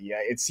healthy. Yeah,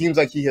 it seems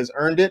like he has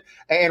earned it.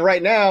 And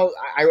right now,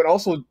 I would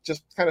also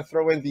just kind of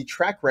throw in the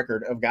track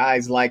record of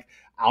guys like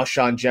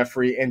Alshon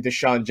Jeffrey and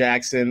Deshaun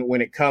Jackson when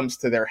it comes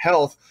to their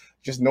health,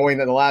 just knowing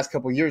that the last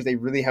couple of years they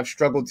really have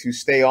struggled to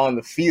stay on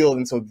the field.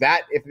 And so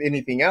that, if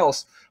anything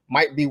else,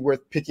 might be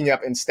worth picking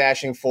up and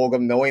stashing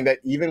Fulgham, knowing that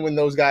even when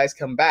those guys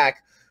come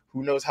back,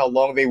 who knows how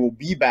long they will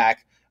be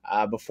back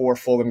before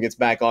Fulgham gets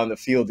back on the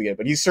field again.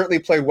 But he's certainly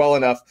played well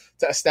enough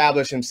to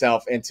establish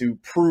himself and to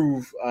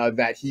prove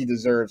that he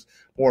deserves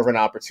more of an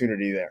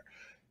opportunity there.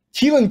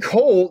 Keelan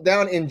Cole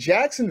down in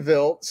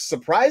Jacksonville,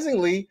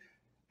 surprisingly,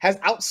 has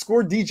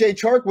outscored DJ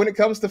Chark when it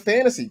comes to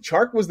fantasy.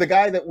 Chark was the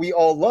guy that we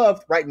all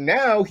loved. Right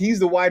now, he's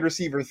the wide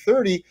receiver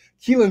 30.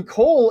 Keelan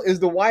Cole is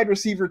the wide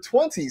receiver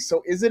 20.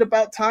 So is it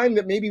about time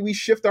that maybe we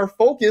shift our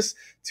focus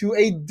to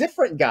a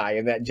different guy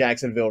in that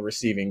Jacksonville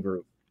receiving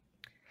group?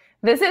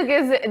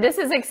 This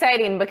is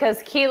exciting because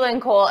Keelan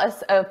Cole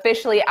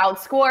officially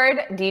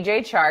outscored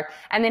DJ Chark,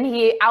 and then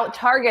he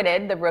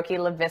out-targeted the rookie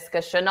Laviska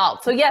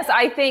Shenault. So yes,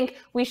 I think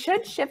we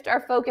should shift our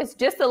focus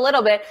just a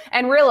little bit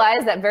and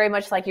realize that, very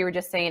much like you were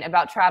just saying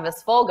about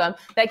Travis Fulgham,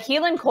 that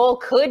Keelan Cole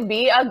could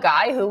be a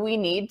guy who we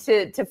need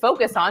to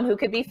focus on, who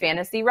could be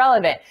fantasy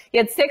relevant. He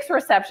had 6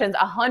 receptions,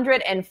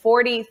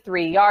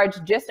 143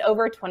 yards, just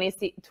over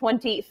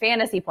 20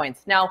 fantasy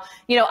points. Now,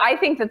 I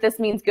think that this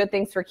means good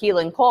things for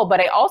Keelan Cole, but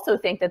I also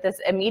think that this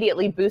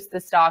immediately boosts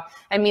the stock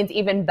and means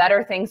even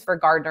better things for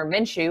Gardner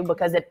Minshew,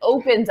 because it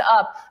opens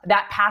up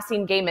that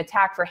passing game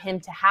attack for him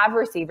to have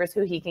receivers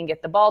who he can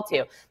get the ball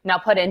to. Now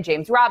put in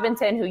James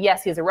Robinson, who,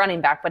 yes, he's a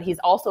running back, but he's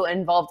also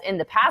involved in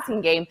the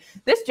passing game.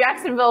 This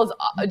Jacksonville's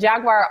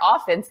Jaguar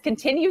offense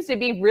continues to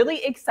be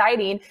really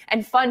exciting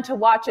and fun to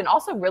watch, and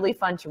also really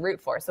fun to root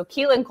for. So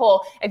Keelan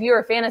Cole, if you're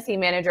a fantasy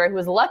manager who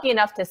was lucky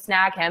enough to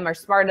snag him or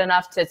smart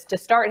enough to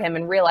start him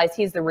and realize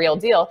he's the real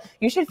deal,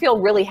 you should feel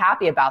really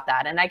happy about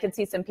that. And I could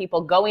see some people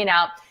going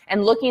out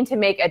and looking to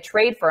make a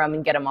trade for him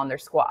and get him on their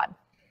squad.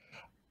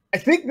 I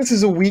think this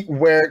is a week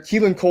where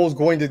Keelan Cole is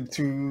going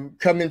to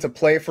come into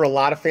play for a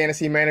lot of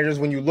fantasy managers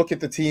when you look at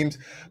the teams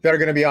that are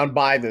going to be on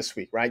bye this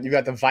week, right? You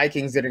got the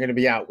Vikings that are going to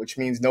be out, which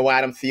means no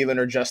Adam Thielen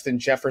or Justin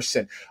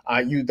Jefferson.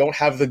 You don't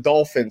have the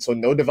Dolphins, so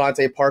no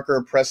Devontae Parker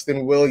or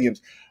Preston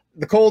Williams.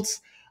 The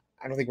Colts,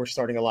 I don't think we're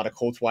starting a lot of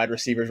Colts wide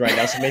receivers right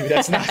now, so maybe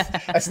that's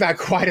not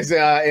quite as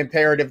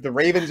imperative. The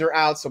Ravens are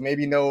out, so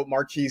maybe no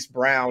Marquise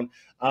Brown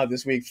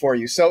this week for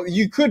you. So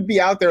you could be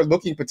out there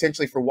looking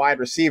potentially for wide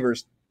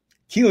receivers.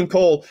 Keelan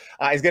Cole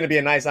is going to be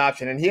a nice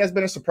option, and he has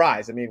been a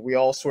surprise. I mean, we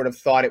all sort of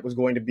thought it was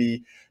going to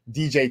be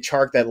DJ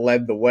Chark that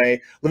led the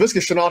way. Laviska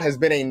Shenault has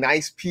been a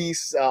nice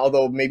piece,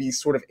 although maybe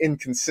sort of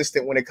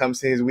inconsistent when it comes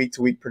to his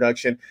week-to-week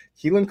production.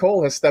 Keelan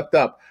Cole has stepped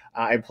up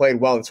and played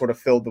well and sort of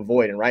filled the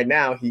void. And right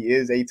now, he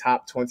is a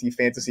top 20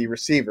 fantasy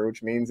receiver,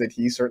 which means that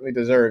he certainly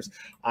deserves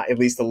at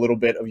least a little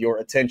bit of your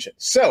attention.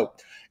 So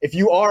If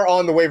you are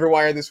on the waiver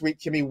wire this week,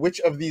 Kimmy, which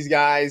of these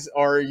guys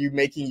are you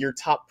making your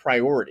top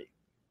priority?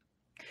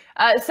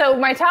 So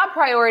my top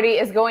priority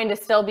is going to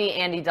still be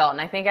Andy Dalton.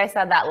 I think I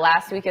said that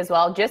last week as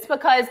well, just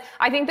because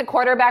I think the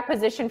quarterback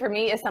position for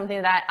me is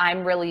something that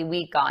I'm really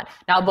weak on.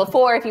 Now,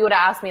 before, if you would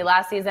have asked me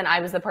last season,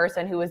 I was the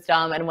person who was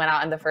dumb and went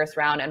out in the first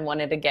round and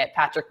wanted to get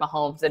Patrick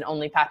Mahomes and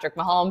only Patrick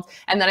Mahomes.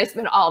 And then I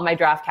spent all of my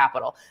draft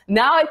capital.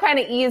 Now I've kind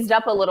of eased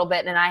up a little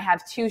bit, and I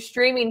have two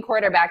streaming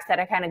quarterbacks that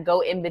I kind of go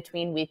in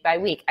between week by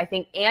week. I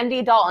think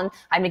Andy Dalton,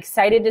 I'm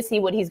excited to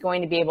see what he's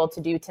going to be able to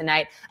do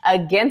tonight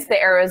against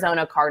the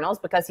Arizona Cardinals,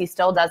 because he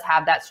still does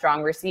have that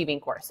strong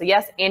receiving core. So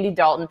yes, Andy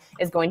Dalton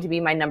is going to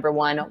be my number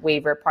one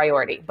waiver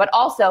priority. But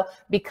also,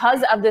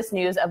 because of this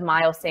news of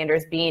Miles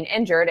Sanders being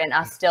injured and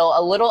us still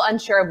a little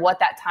unsure of what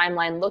that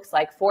timeline looks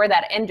like for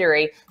that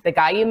injury, the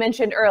guy you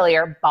mentioned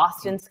earlier,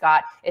 Boston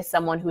Scott, is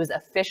someone who is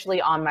officially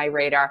on my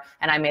radar,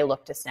 and I may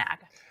look to snag.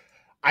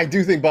 I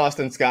do think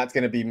Boston Scott's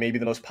going to be maybe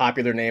the most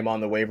popular name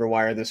on the waiver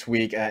wire this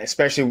week,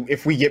 especially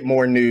if we get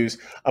more news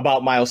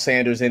about Miles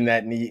Sanders in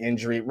that knee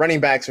injury.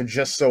 Running backs are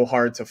just so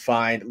hard to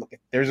find. Look,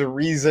 there's a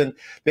reason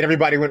that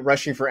everybody went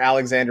rushing for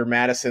Alexander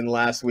Mattison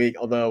last week,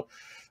 although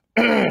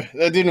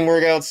that didn't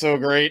work out so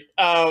great.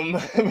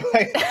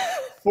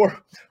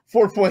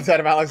 Four points out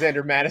of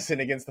Alexander Mattison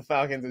against the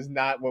Falcons is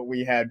not what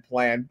we had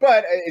planned,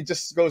 but it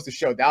just goes to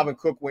show Dalvin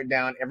Cook went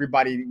down.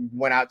 Everybody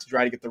went out to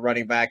try to get the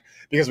running back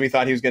because we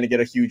thought he was going to get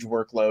a huge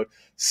workload.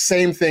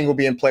 Same thing will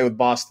be in play with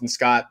Boston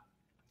Scott.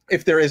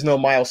 If there is no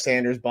Miles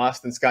Sanders,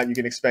 Boston Scott, you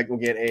can expect will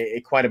get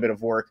quite a bit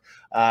of work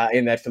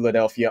in that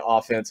Philadelphia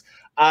offense.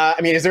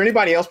 Is there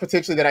anybody else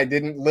potentially that I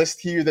didn't list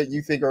here that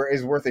you think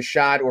is worth a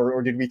shot,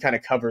 or did we kind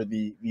of cover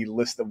the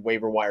list of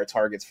waiver wire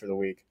targets for the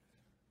week?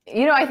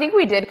 I think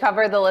we did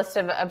cover the list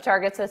of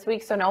targets this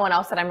week, so no one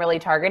else that I'm really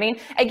targeting.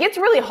 It gets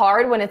really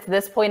hard when it's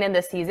this point in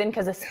the season,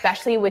 because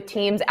especially with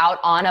teams out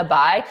on a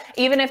bye,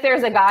 even if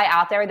there's a guy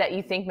out there that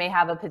you think may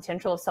have a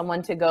potential of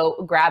someone to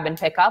go grab and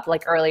pick up,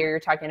 like earlier you're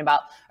talking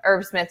about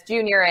Irv Smith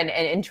Jr.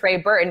 and Trey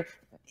Burton.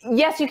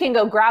 Yes, you can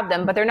go grab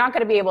them, but they're not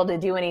going to be able to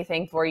do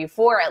anything for you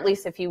for at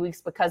least a few weeks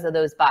because of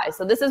those buys.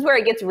 So this is where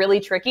it gets really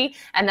tricky,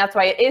 and that's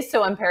why it is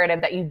so imperative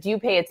that you do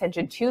pay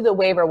attention to the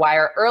waiver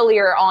wire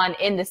earlier on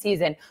in the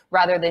season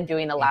rather than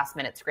doing a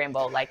last-minute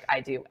scramble like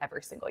I do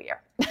every single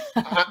year.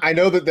 I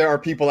know that there are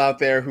people out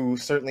there who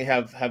certainly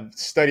have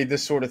studied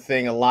this sort of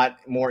thing a lot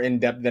more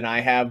in-depth than I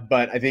have,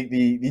 but I think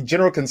the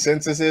general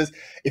consensus is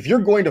if you're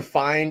going to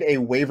find a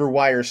waiver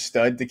wire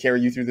stud to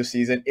carry you through the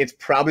season, it's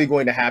probably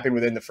going to happen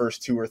within the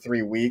first 2 or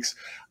 3 weeks.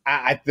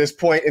 At this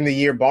point in the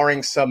year,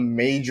 barring some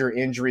major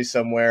injury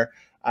somewhere,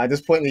 at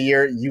this point in the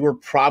year, you were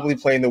probably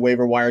playing the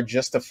waiver wire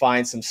just to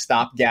find some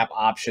stopgap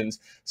options,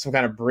 some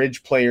kind of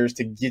bridge players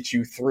to get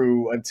you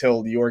through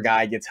until your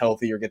guy gets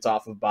healthy or gets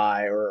off of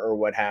bye or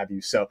what have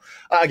you. So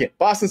again,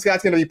 Boston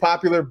Scott's going to be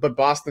popular, but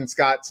Boston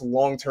Scott's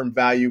long-term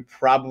value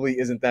probably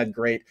isn't that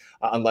great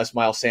unless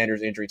Miles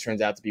Sanders' injury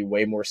turns out to be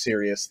way more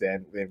serious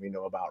than we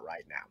know about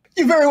right now.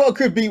 You very well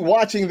could be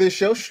watching this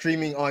show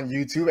streaming on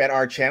YouTube at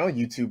our channel,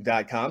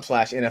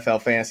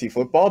 youtube.com/NFL Fantasy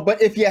Football.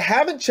 But if you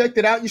haven't checked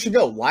it out, you should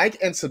go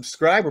like and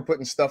subscribe. We're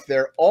putting stuff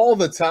there all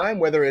the time,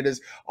 whether it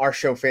is our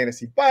show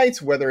Fantasy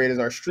Bites, whether it is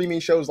our streaming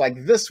shows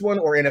like this one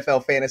or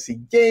NFL Fantasy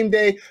Game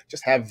Day.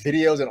 Just have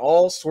videos and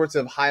all sorts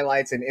of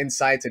highlights and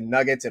insights and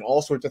nuggets and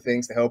all sorts of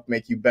things to help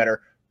make you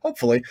better,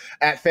 hopefully,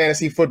 at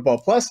Fantasy Football.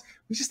 Plus,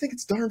 we just think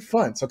it's darn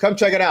fun. So come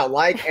check it out.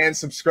 Like and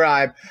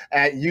subscribe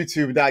at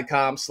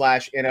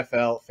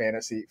youtube.com/NFL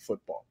Fantasy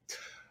Football.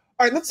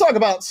 All right, let's talk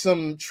about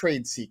some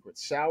trade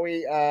secrets, shall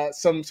we?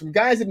 Some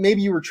guys that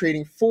maybe you were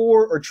trading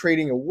for or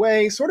trading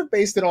away, sort of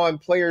based it on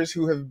players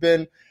who have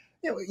been,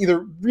 either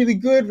really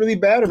good, really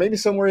bad, or maybe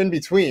somewhere in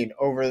between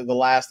over the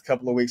last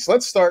couple of weeks. So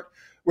let's start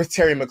with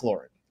Terry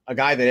McLaurin, a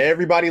guy that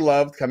everybody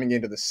loved coming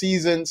into the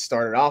season,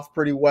 started off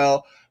pretty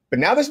well. But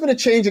now there's been a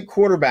change at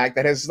quarterback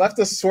that has left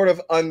us sort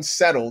of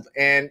unsettled.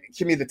 And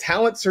Kimmy, the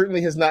talent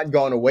certainly has not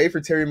gone away for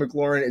Terry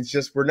McLaurin. It's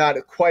just we're not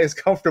quite as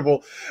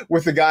comfortable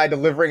with the guy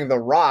delivering the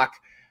rock.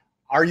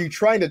 Are you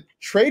trying to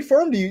trade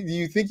for him? Do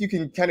you think you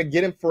can kind of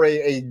get him for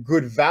a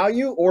good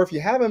value? Or if you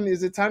have him,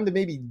 is it time to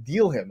maybe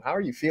deal him? How are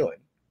you feeling?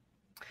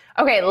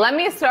 Okay, let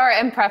me start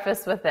and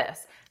preface with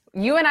this.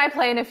 You and I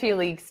play in a few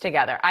leagues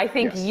together. I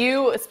think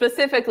you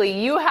specifically,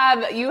 you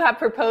have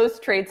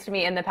proposed trades to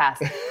me in the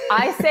past.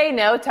 I say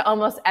no to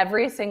almost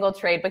every single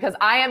trade because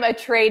I am a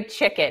trade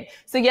chicken.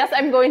 So yes,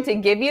 I'm going to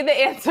give you the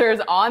answers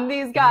on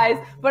these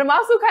guys, but I'm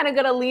also kind of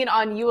going to lean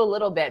on you a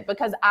little bit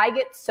because I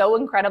get so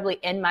incredibly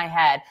in my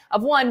head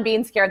of one,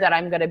 being scared that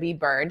I'm going to be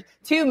burned,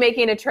 two,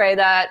 making a trade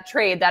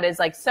that is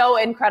like so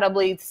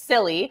incredibly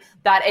silly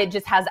that it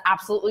just has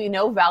absolutely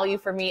no value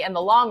for me in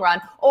the long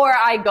run, or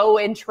I go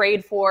and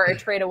trade for or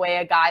trade away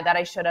a guy that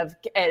I should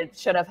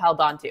have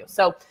held on to.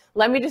 So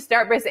let me just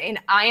start by saying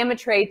I am a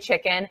trade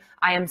chicken.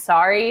 I am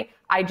sorry.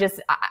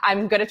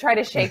 I'm going to try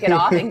to shake it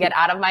off and get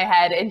out of my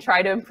head and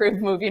try to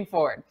improve moving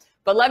forward.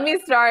 But let me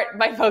start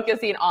by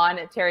focusing on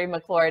Terry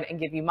McLaurin and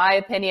give you my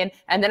opinion,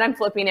 and then I'm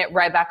flipping it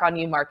right back on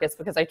you, Marcus,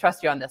 because I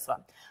trust you on this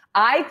one.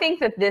 I think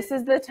that this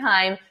is the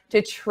time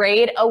to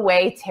trade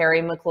away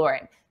Terry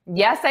McLaurin.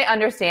 Yes, I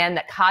understand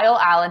that Kyle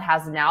Allen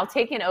has now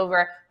taken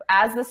over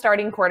as the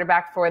starting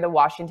quarterback for the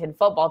Washington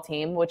football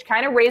team, which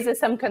kind of raises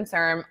some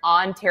concern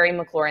on Terry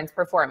McLaurin's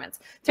performance.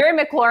 Terry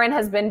McLaurin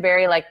has been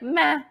very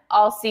meh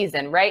all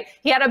season, right?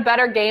 He had a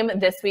better game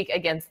this week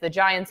against the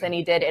Giants than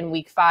he did in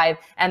week 5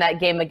 and that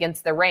game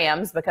against the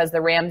Rams, because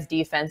the Rams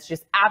defense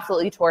just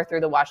absolutely tore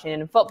through the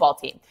Washington football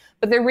team.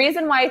 But the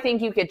reason why I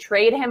think you could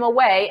trade him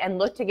away and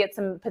look to get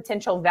some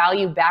potential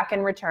value back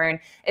in return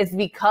is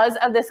because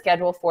of the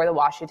schedule for the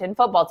Washington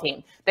football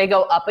team. They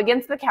go up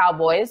against the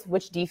Cowboys,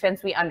 which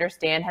defense we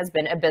understand has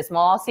been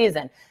abysmal all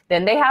season.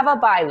 Then they have a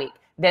bye week.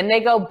 Then they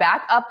go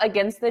back up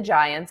against the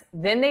Giants.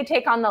 Then they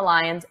take on the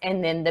Lions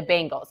and then the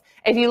Bengals.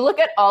 If you look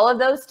at all of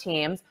those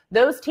teams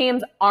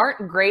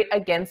aren't great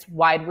against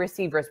wide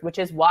receivers, which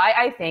is why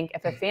I think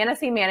if a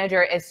fantasy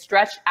manager is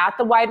stretched at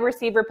the wide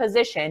receiver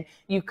position,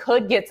 you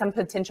could get some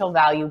potential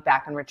value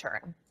back in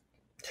return.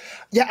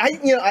 Yeah,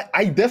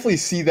 I definitely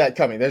see that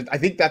coming. I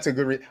think that's a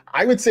good reason.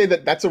 I would say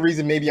that that's a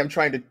reason maybe I'm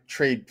trying to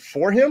trade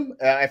for him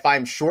if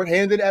I'm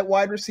shorthanded at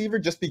wide receiver,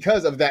 just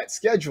because of that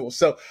schedule.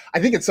 So I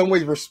think in some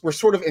ways we're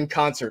sort of in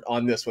concert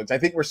on this one. So I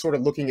think we're sort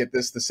of looking at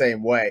this the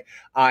same way.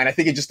 And I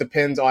think it just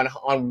depends on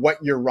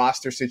what your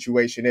roster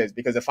situation is,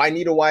 because if I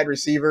need a wide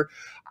receiver,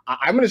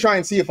 I'm going to try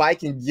and see if I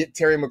can get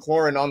Terry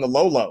McLaurin on the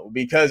low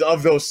because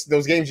of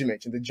those games you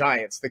mentioned, the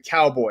Giants, the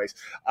Cowboys,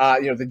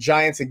 the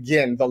Giants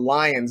again, the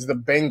Lions, the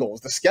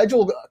Bengals. The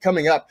schedule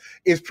coming up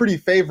is pretty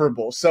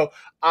favorable. So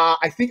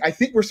I think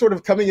we're sort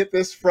of coming at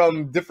this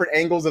from different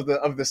angles of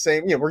the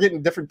same. We're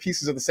getting different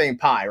pieces of the same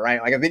pie, right?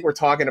 I think we're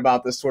talking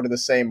about this sort of the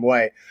same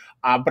way.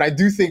 But I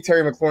do think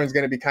Terry McLaurin is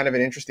going to be kind of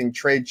an interesting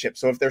trade chip.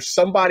 So if there's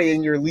somebody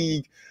in your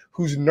league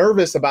who's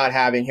nervous about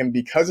having him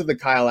because of the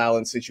Kyle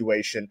Allen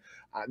situation,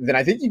 then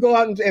I think you go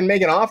out and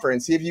make an offer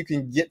and see if you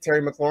can get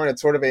Terry McLaurin at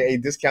sort of a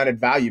discounted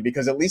value,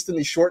 because at least in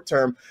the short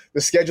term,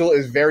 the schedule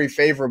is very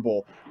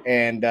favorable.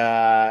 And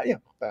I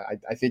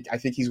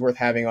think he's worth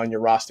having on your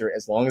roster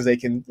as long as they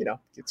can,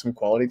 get some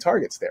quality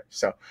targets there.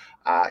 So,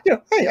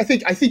 hey, I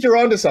think you're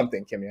onto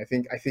something, Kimmy. I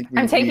think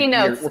I'm taking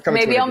notes.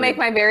 Maybe I'll make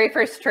my very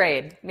first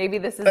trade. Maybe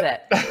this is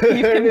it.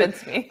 You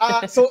convinced me.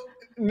 So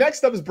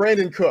next up is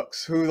Brandon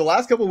Cooks, who the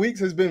last couple of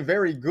weeks has been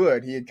very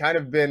good. He had kind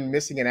of been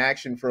missing in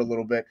action for a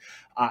little bit,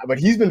 but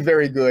he's been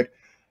very good.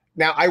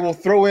 Now, I will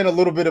throw in a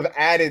little bit of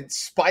added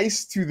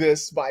spice to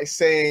this by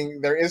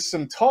saying there is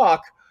some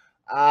talk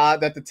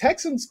that the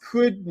Texans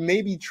could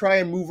maybe try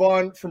and move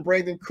on from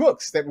Brandon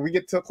Cooks, that when we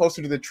get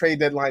closer to the trade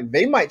deadline,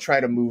 they might try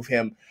to move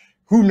him.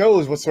 Who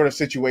knows what sort of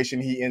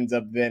situation he ends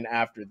up in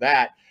after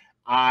that.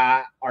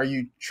 Are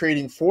you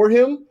trading for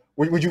him?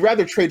 Would you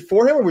rather trade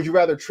for him, or would you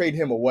rather trade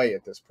him away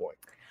at this point?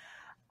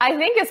 I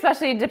think,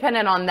 especially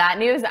dependent on that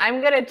news,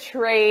 I'm going to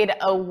trade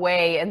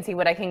away and see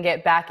what I can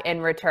get back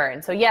in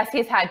return. So yes,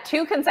 he's had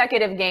 2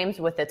 consecutive games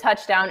with a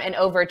touchdown and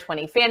over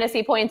 20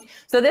 fantasy points.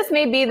 So this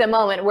may be the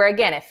moment where,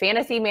 again, if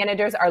fantasy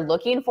managers are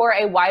looking for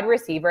a wide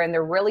receiver and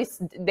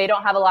they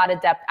don't have a lot of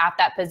depth at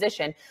that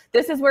position,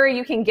 this is where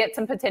you can get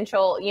some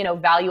potential,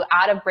 value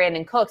out of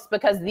Brandon Cooks,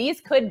 because these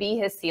could be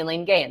his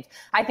ceiling games.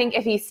 I think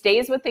if he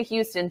stays with the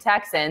Houston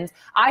Texans,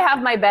 I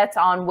have my bets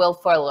on Will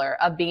Fuller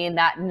of being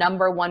that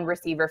number 1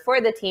 receiver for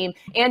the team,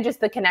 and just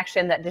the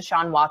connection that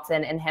Deshaun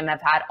Watson and him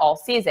have had all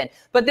season.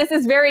 But this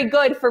is very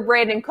good for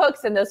Brandon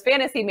Cooks and those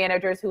fantasy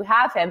managers who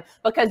have him,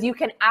 because you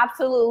can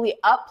absolutely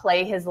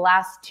upplay his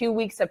last 2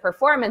 weeks of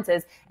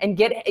performances and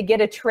get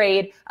a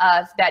trade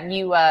that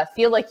you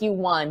feel like you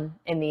won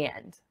in the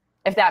end,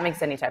 if that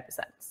makes any type of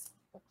sense.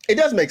 It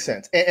does make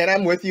sense. And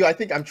I'm with you. I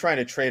think I'm trying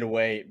to trade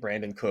away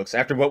Brandon Cooks.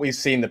 After what we've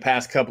seen the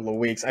past couple of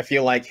weeks, I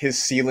feel like his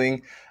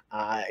ceiling,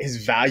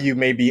 his value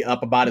may be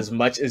up about as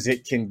much as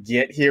it can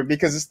get here,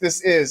 because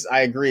this is,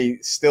 I agree,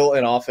 still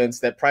an offense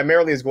that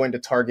primarily is going to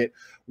target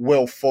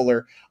Will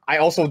Fuller. I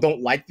also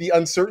don't like the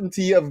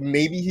uncertainty of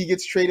maybe he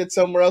gets traded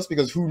somewhere else,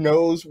 because who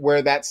knows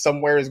where that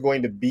somewhere is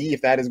going to be,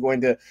 if that is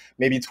going to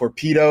maybe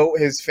torpedo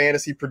his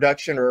fantasy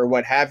production or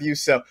what have you.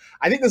 So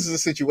I think this is a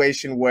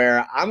situation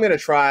where I'm going to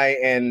try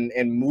and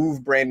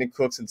move Brandon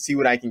Cooks and see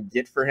what I can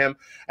get for him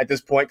at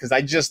this point, because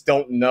I just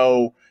don't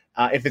know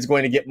if it's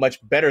going to get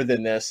much better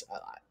than this.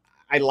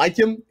 I like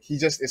him. He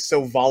just is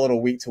so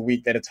volatile week to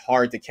week that it's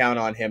hard to count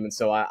on him. And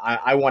so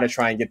I want to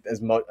try and get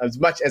as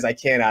much as I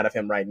can out of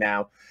him right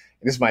now.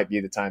 And this might be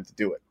the time to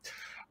do it.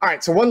 All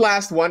right, so one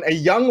last one, a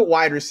young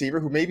wide receiver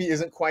who maybe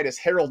isn't quite as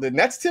heralded, and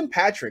that's Tim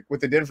Patrick with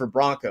the Denver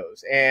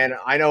Broncos. And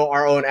I know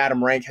our own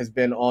Adam Rank has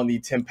been on the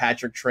Tim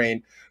Patrick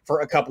train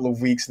for a couple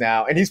of weeks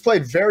now, and he's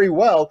played very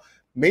well,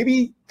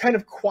 maybe kind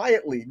of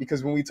quietly,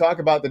 because when we talk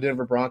about the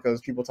Denver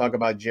Broncos, people talk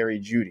about Jerry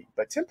Jeudy.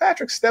 But Tim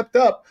Patrick stepped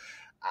up.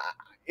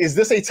 Is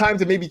this a time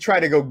to maybe try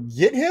to go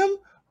get him,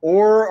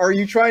 or are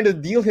you trying to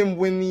deal him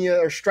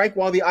or strike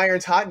while the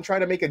iron's hot and try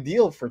to make a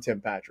deal for Tim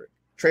Patrick?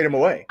 Trade him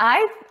away.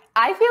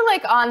 I feel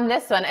like on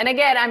this one, and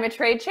again, I'm a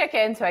trade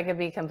chicken, so I could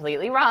be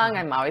completely wrong.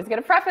 I'm always going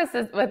to preface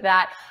this with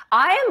that.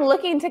 I am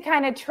looking to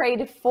kind of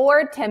trade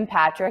for Tim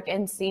Patrick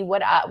and see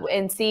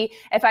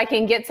if I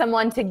can get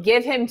someone to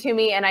give him to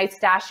me and I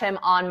stash him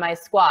on my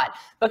squad.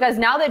 Because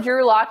now that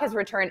Drew Lock has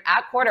returned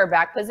at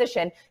quarterback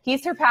position,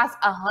 he's surpassed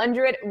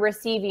 100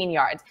 receiving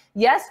yards.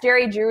 Yes,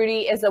 Jerry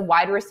Jeudy is a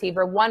wide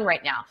receiver 1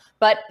 right now,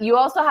 but you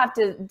also have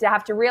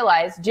to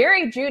realize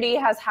Jerry Jeudy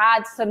has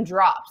had some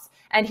drops.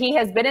 And he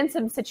has been in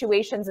some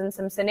situations and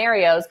some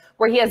scenarios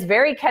where he has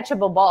very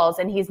catchable balls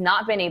and he's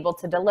not been able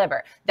to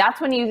deliver.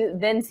 That's when you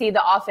then see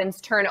the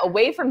offense turn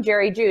away from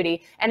Jerry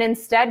Jeudy and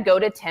instead go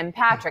to Tim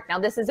Patrick. Now,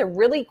 this is a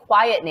really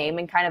quiet name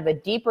and kind of a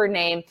deeper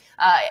name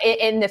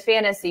in the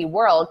fantasy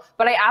world,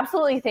 but I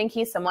absolutely think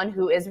he's someone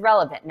who is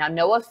relevant. Now,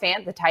 Noah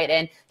Fant, the tight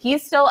end,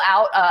 he's still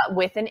out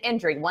with an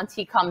injury. Once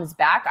he comes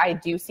back, I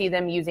do see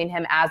them using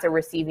him as a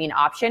receiving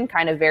option,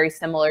 kind of very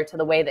similar to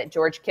the way that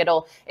George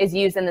Kittle is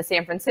used in the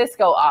San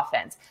Francisco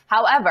offense.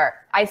 However,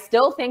 I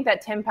still think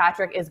that Tim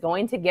Patrick is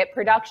going to get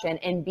production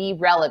and be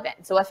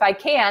relevant. So if I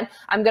can,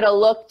 I'm going to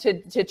look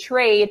to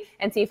trade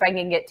and see if I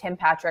can get Tim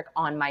Patrick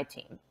on my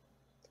team.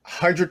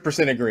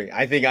 100% agree.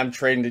 I think I'm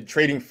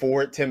trading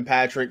for Tim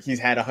Patrick. He's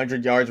had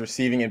 100 yards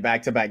receiving in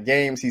back-to-back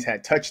games. He's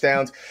had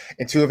touchdowns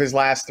in 2 of his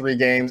last 3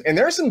 games. And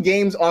there are some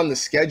games on the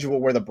schedule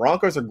where the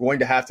Broncos are going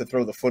to have to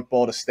throw the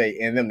football to stay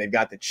in them. They've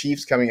got the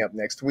Chiefs coming up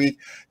next week.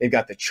 They've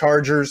got the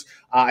Chargers.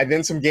 And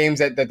then some games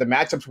that the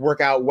matchups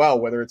work out well,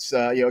 whether it's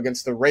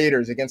against the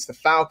Raiders, against the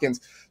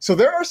Falcons. So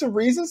there are some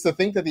reasons to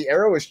think that the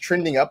arrow is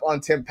trending up on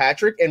Tim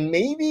Patrick. And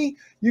maybe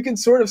you can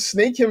sort of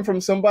snake him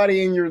from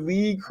somebody in your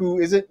league who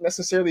isn't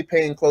necessarily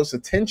paying close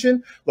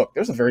attention. Look,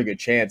 there's a very good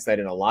chance that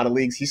in a lot of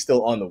leagues, he's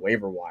still on the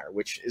waiver wire,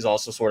 which is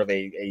also sort of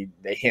a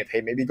hint.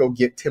 Hey, maybe go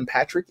get Tim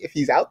Patrick if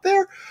he's out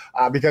there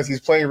because he's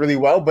playing really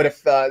well. But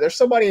if there's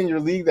somebody in your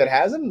league that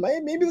has him,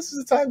 maybe this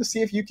is the time to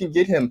see if you can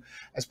get him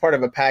as part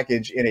of a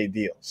package in a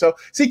deal. So,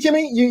 see,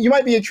 Kimmy, you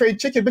might be a trade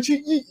chicken, but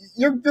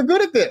you're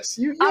good at this.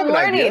 I'm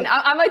learning.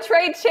 I'm a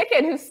trade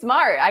chicken who's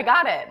smart. I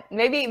got it.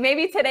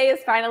 Maybe today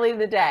is finally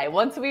the day.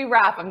 Once we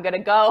wrap, I'm gonna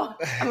go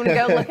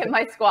look at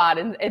my squad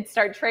and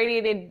start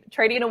trading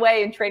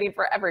away and trading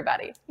for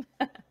everybody.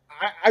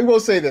 I will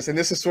say this, and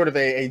this is sort of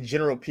a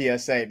general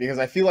PSA, because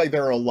I feel like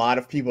there are a lot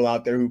of people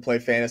out there who play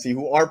fantasy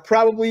who are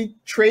probably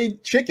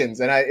trade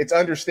chickens, and it's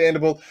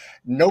understandable.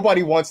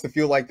 Nobody wants to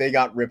feel like they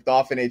got ripped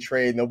off in a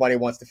trade. Nobody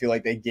wants to feel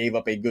like they gave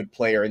up a good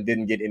player and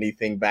didn't get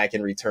anything back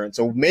in return.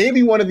 So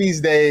maybe one of these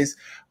days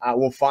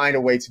we'll find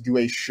a way to do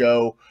a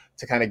show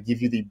to kind of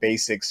give you the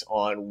basics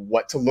on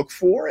what to look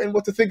for and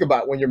what to think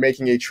about when you're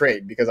making a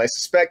trade, because I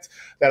suspect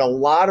that a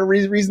lot of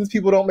reasons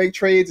people don't make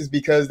trades is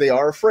because they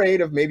are afraid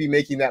of maybe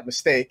making that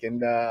mistake.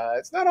 And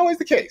it's not always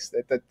the case.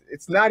 That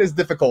it's not as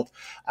difficult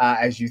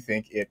as you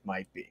think it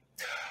might be.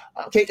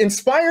 Okay,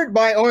 inspired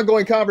by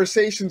ongoing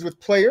conversations with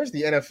players,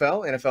 the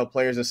NFL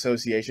Players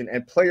Association,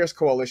 and Players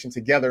Coalition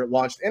together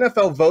launched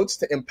NFL Votes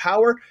to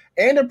empower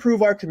and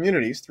improve our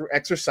communities through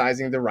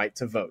exercising the right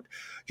to vote.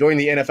 Join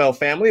the NFL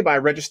family by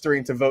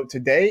registering to vote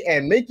today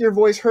and make your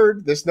voice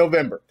heard this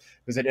November.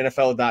 Visit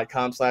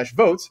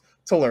NFL.com/votes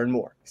to learn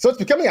more. So it's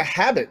becoming a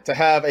habit to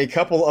have a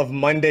couple of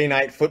Monday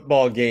night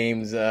football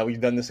games.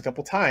 We've done this a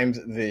couple times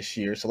this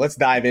year, so let's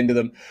dive into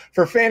them.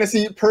 For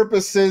fantasy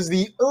purposes,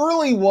 the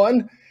early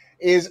one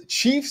is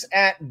Chiefs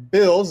at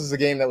Bills. This is a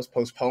game that was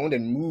postponed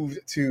and moved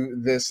to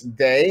this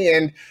day.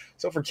 And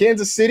so for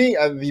Kansas City,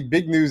 the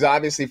big news,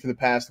 obviously, for the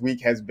past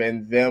week has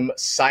been them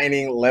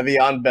signing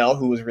Le'Veon Bell,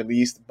 who was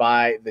released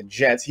by the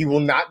Jets. He will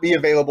not be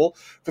available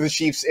for the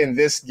Chiefs in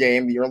this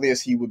game. The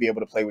earliest he would be able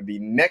to play would be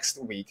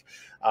next week,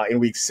 in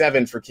Week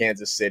 7 for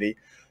Kansas City.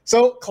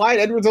 So Clyde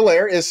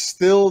Edwards-Helaire is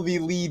still the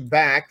lead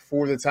back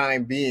for the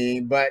time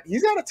being, but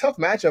he's got a tough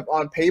matchup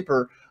on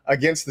paper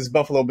against this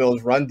Buffalo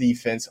Bills run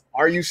defense.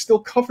 Are you still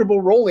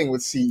comfortable rolling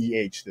with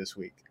CEH this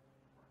week?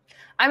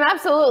 I'm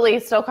absolutely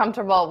still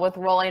comfortable with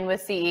rolling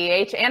with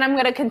CEH, and I'm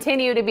going to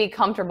continue to be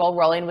comfortable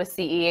rolling with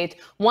CEH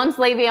once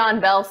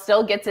Le'Veon Bell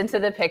still gets into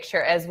the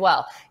picture as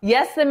well.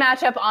 Yes, the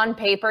matchup on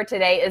paper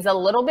today is a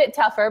little bit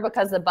tougher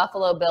because the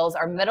Buffalo Bills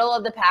are middle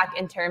of the pack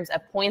in terms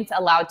of points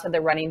allowed to the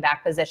running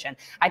back position.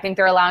 I think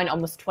they're allowing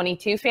almost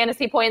 22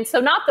 fantasy points, so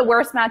not the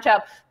worst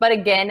matchup, but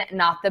again,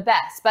 not the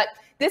best. But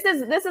this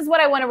is what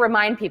I want to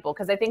remind people,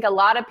 because I think a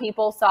lot of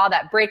people saw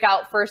that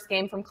breakout first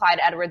game from Clyde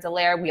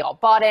Edwards-Helaire. We all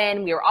bought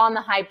in. We were on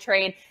the hype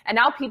train. And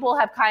now people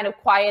have kind of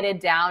quieted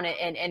down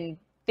and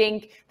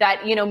think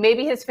that,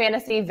 maybe his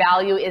fantasy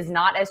value is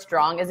not as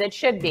strong as it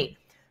should be.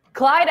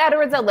 Clyde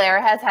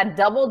Edwards-Helaire has had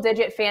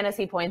double-digit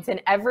fantasy points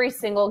in every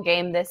single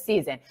game this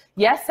season.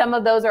 Yes, some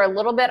of those are a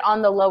little bit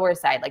on the lower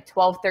side, like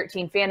 12,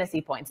 13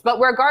 fantasy points.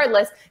 But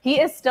regardless, he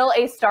is still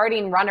a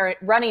starting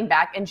running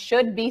back and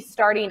should be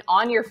starting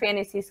on your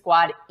fantasy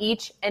squad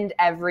each and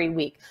every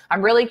week.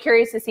 I'm really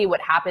curious to see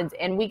what happens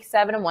in Week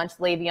 7 once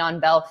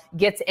Le'Veon Bell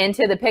gets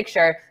into the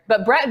picture.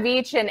 But Brett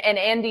Veach and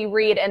Andy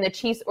Reid and the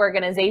Chiefs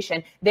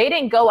organization, they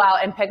didn't go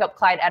out and pick up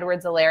Clyde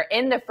Edwards-Helaire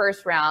in the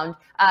first round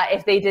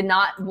if they did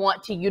not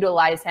want to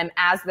utilize him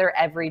as their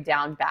every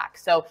down back.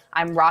 So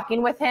I'm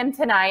rocking with him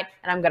tonight,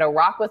 and I'm going to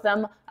rock with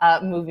him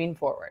moving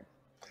forward.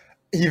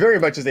 He very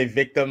much is a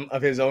victim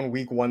of his own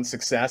week one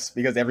success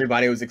because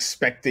everybody was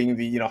expecting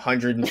the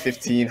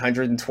 115,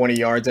 120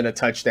 yards and a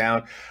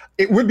touchdown.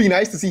 It would be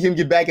nice to see him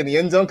get back in the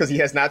end zone because he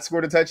has not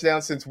scored a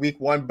touchdown since week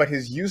one, but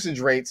his usage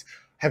rates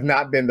have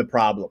not been the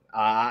problem.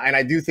 And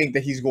I do think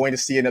that he's going to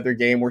see another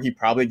game where he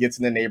probably gets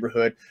in the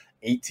neighborhood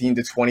 18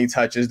 to 20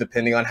 touches,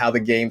 depending on how the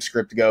game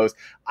script goes.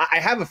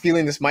 I have a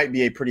feeling this might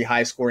be a pretty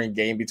high-scoring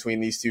game between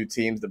these two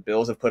teams. The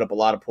Bills have put up a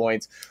lot of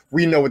points.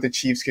 We know what the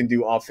Chiefs can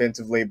do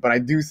offensively, but I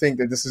do think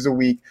that this is a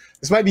week.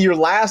 This might be your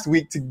last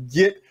week to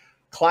get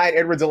Clyde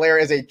Edwards-Helaire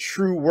as a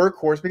true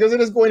workhorse because it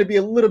is going to be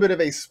a little bit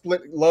of a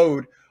split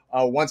load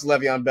once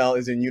Le'Veon Bell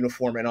is in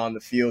uniform and on the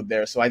field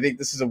there. So I think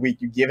this is a week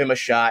you give him a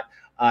shot.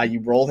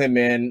 You roll him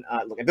in.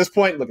 Look, at this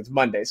point, it's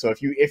Monday. So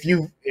if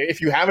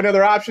you have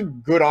another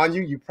option, good on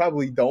you. You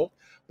probably don't,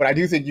 but I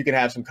do think you can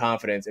have some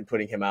confidence in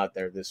putting him out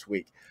there this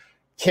week.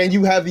 Can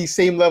you have the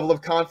same level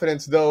of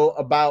confidence, though,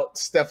 about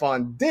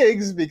Stefon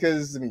Diggs?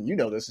 Because, you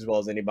know this as well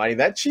as anybody.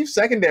 That Chiefs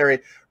secondary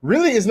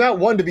really is not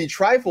one to be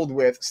trifled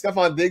with.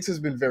 Stefon Diggs has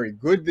been very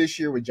good this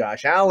year with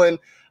Josh Allen.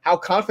 How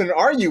confident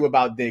are you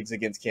about Diggs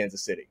against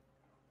Kansas City?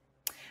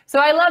 So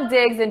I love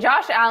Diggs, and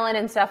Josh Allen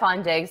and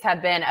Stefon Diggs have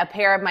been a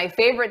pair of my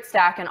favorite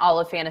stack in all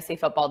of fantasy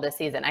football this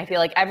season. I feel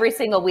like every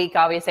single week,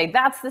 I always say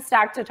that's the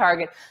stack to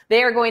target.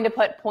 They are going to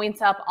put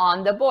points up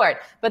on the board.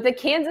 But the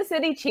Kansas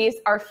City Chiefs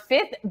are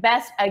fifth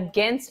best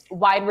against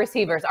wide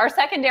receivers. Our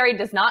secondary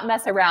does not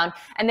mess around,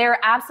 and they're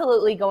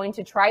absolutely going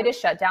to try to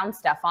shut down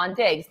Stefon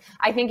Diggs.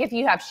 I think if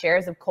you have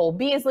shares of Cole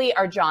Beasley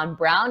or John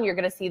Brown, you're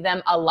going to see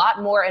them a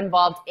lot more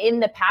involved in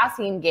the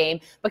passing game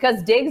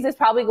because Diggs is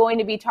probably going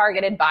to be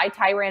targeted by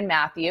Tyrann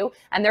Mathieu,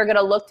 and they're going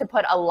to look to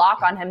put a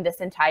lock on him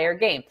this entire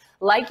game.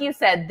 Like you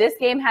said, this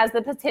game has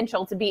the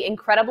potential to be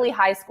incredibly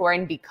high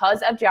scoring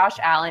because of Josh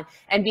Allen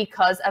and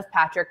because of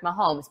Patrick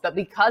Mahomes. But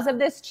because of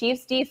this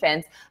Chiefs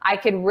defense, I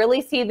could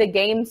really see the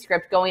game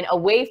script going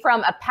away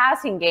from a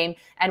passing game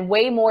and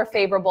way more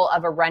favorable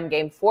of a run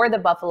game for the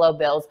Buffalo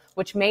Bills,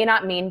 which may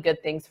not mean good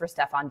things for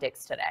Stefon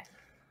Diggs today.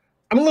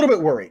 I'm a little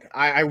bit worried.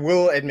 I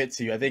will admit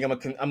to you. I think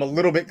I'm a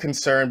little bit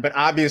concerned, but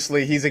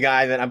obviously he's a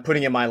guy that I'm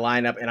putting in my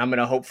lineup, and I'm going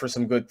to hope for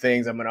some good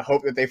things. I'm going to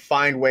hope that they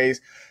find ways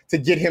to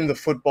get him the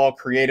football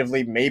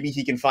creatively. Maybe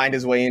he can find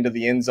his way into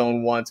the end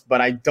zone once,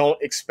 but I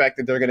don't expect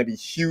that there are going to be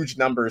huge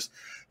numbers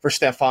for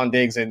Stefon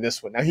Diggs in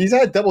this one. Now, he's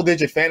had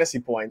double-digit fantasy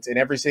points in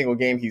every single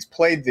game he's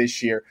played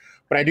this year,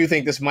 but I do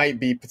think this might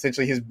be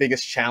potentially his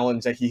biggest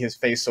challenge that he has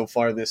faced so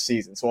far this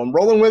season. So I'm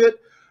rolling with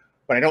it,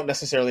 but I don't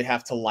necessarily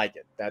have to like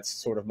it. That's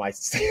sort of my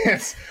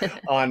stance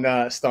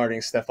on starting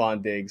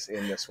Stefon Diggs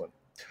in this one.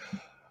 All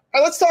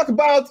right, let's talk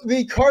about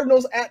the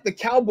Cardinals at the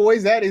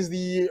Cowboys. That is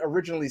the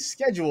originally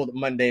scheduled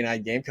Monday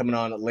night game coming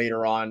on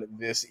later on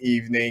this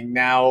evening.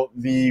 Now,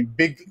 the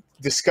big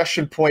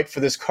discussion point for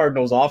this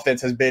Cardinals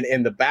offense has been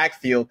in the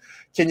backfield.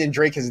 Kenyon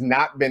Drake has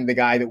not been the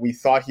guy that we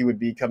thought he would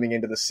be coming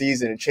into the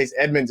season, and Chase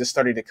Edmonds is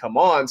starting to come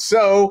on.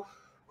 So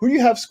who do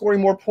you have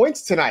scoring more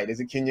points tonight? Is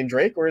it Kenyon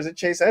Drake or is it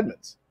Chase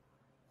Edmonds?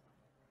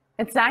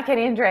 It's not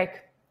Kenyon Drake.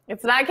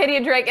 It's not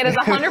Kenyon Drake. It is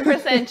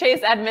 100%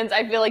 Chase Edmonds.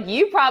 I feel like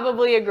you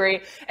probably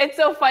agree. It's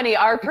so funny.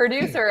 Our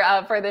producer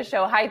for the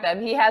show,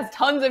 Hytham, he has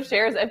tons of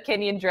shares of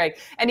Kenyon Drake.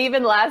 And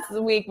even last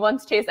week,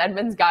 once Chase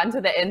Edmonds got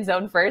into the end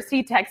zone first,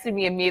 he texted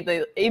me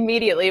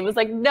immediately. It was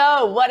like,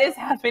 no, what is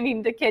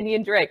happening to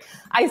Kenyon Drake?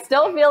 I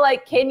still feel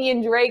like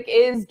Kenyon Drake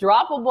is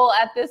droppable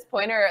at this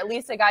point, or at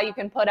least a guy you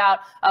can put out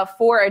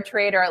for a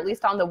trade, or at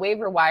least on the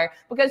waiver wire,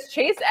 because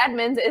Chase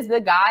Edmonds is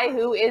the guy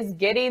who is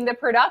getting the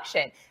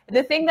production.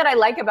 The thing that I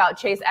like about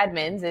Chase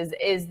Edmonds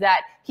is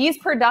that he's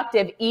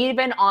productive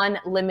even on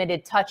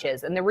limited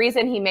touches. And the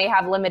reason he may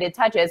have limited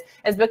touches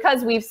is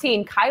because we've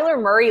seen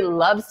Kyler Murray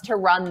loves to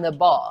run the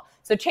ball.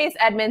 So Chase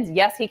Edmonds,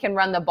 yes, he can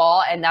run the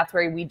ball, and that's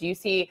where we do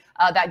see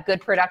that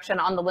good production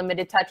on the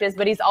limited touches,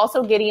 but he's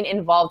also getting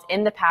involved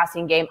in the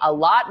passing game a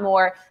lot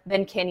more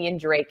than Kenyon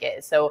Drake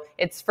is. So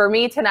it's, for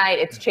me tonight,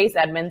 it's Chase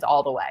Edmonds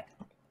all the way.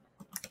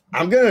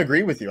 I'm going to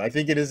agree with you. I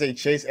think it is a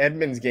Chase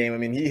Edmonds game. I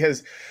mean, he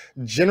has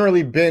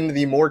generally been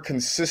the more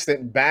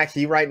consistent back.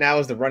 He right now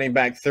is the running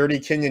back 30.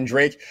 Kenyon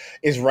Drake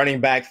is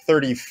running back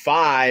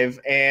 35.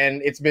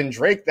 And it's been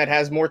Drake that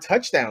has more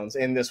touchdowns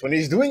in this one.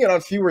 He's doing it on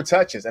fewer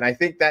touches. And I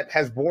think that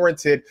has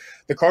warranted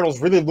the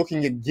Cardinals really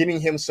looking at getting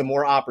him some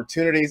more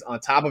opportunities. On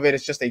top of it,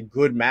 it's just a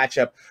good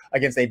matchup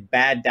against a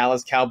bad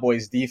Dallas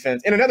Cowboys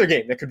defense in another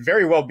game that could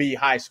very well be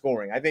high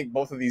scoring. I think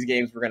both of these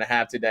games we're going to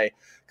have today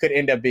could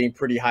end up being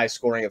pretty high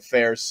scoring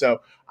affairs.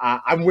 So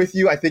I'm with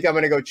you. I think I'm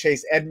going to go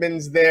Chase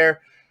Edmonds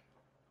there.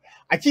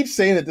 I keep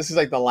saying that this is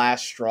like the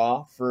last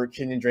straw for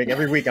Kenyon Drake.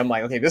 Every week I'm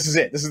like, okay, this is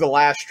it. This is the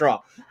last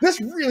straw. This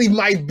really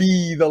might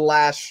be the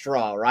last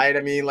straw, right?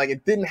 I mean, like,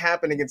 it didn't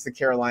happen against the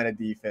Carolina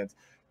defense.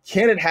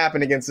 Can it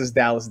happen against this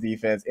Dallas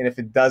defense? And if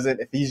it doesn't,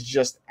 if he's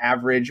just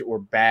average or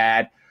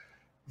bad,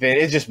 then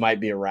it just might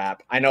be a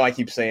wrap. I know I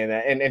keep saying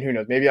that, and who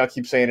knows? Maybe I'll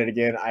keep saying it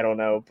again. I don't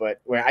know,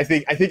 but I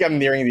think I'm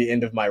nearing the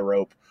end of my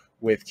rope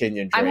with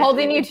Kenyon Drake. I'm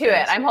holding you to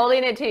it. I'm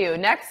holding it to you.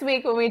 Next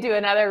week when we do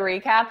another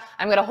recap,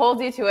 I'm going to hold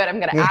you to it. I'm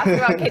going to ask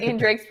about Kenyon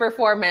Drake's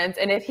performance.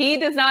 And if he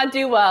does not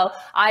do well,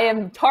 I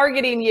am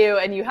targeting you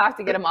and you have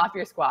to get him off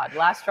your squad.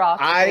 Last straw.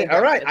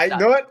 All right. I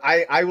know what?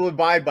 I will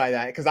abide by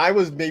that because I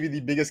was maybe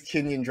the biggest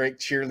Kenyon Drake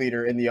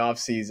cheerleader in the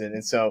offseason.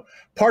 And so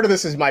part of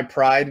this is my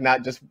pride,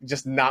 not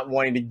just not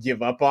wanting to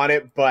give up on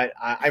it, but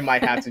I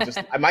might have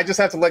to I might just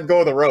have to let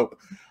go of the rope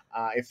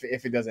if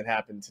it doesn't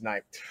happen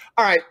tonight.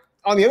 All right.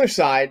 On the other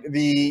side,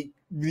 the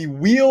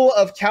wheel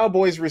of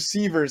Cowboys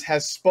receivers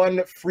has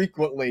spun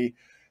frequently.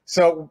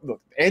 So, look,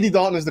 Andy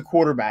Dalton is the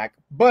quarterback,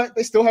 but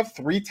they still have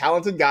three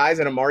talented guys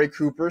in Amari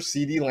Cooper,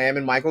 CeeDee Lamb,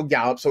 and Michael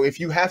Gallup. So if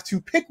you have to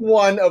pick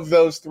one of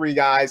those three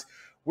guys,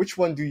 which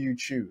one do you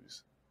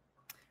choose?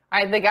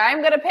 All right, the guy I'm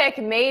going to pick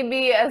may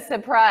be a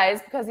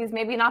surprise because he's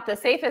maybe not the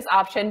safest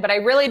option, but I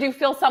really do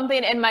feel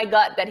something in my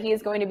gut that he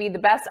is going to be the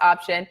best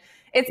option.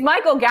 It's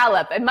Michael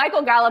Gallup, and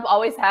Michael Gallup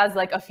always has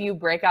like a few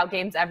breakout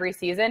games every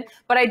season,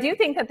 but I do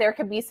think that there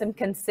could be some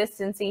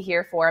consistency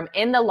here for him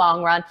in the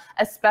long run,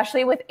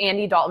 especially with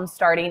Andy Dalton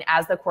starting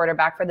as the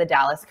quarterback for the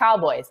Dallas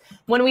Cowboys.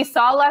 When we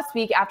saw last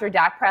week after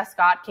Dak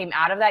Prescott came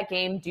out of that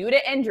game due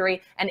to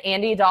injury and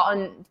Andy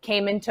Dalton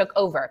came and took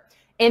over,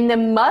 in the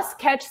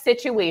must-catch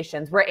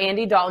situations where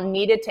Andy Dalton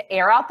needed to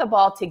air out the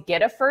ball to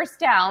get a first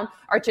down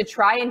or to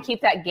try and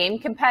keep that game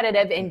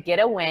competitive and get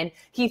a win,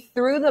 he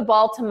threw the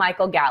ball to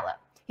Michael Gallup.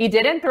 He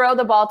didn't throw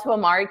the ball to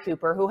Amari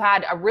Cooper, who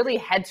had a really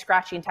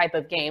head-scratching type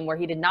of game where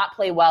he did not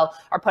play well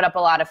or put up a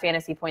lot of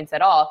fantasy points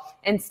at all.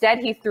 Instead,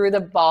 he threw the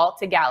ball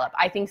to Gallup.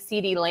 I think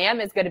CeeDee Lamb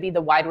is going to be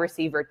the wide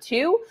receiver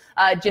too,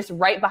 just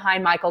right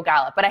behind Michael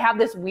Gallup. But I have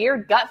this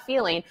weird gut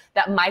feeling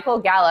that Michael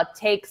Gallup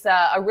takes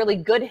a really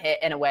good hit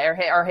in a way,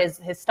 or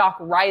his stock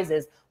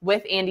rises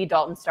with Andy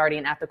Dalton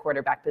starting at the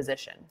quarterback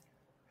position.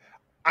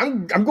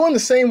 I'm going the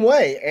same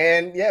way.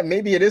 And yeah,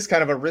 maybe it is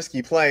kind of a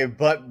risky play,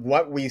 but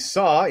what we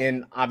saw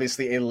in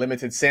obviously a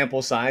limited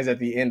sample size at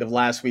the end of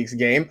last week's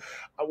game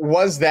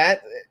was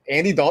that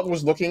Andy Dalton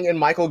was looking in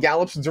Michael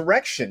Gallup's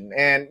direction.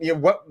 And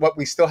what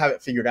we still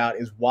haven't figured out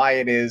is why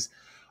it is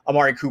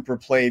Amari Cooper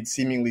played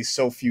seemingly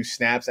so few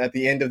snaps at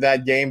the end of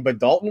that game, but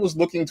Dalton was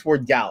looking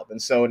toward Gallup.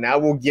 And so now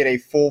we'll get a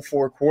full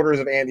 4 quarters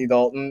of Andy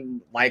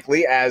Dalton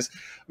likely as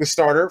the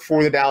starter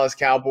for the Dallas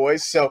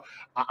Cowboys. So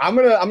I'm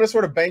gonna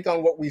sort of bank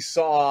on what we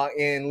saw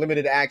in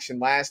limited action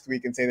last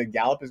week and say that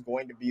Gallup is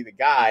going to be the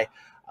guy.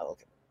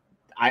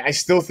 I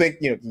still think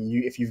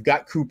if you've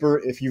got Cooper,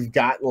 if you've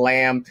got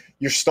Lamb,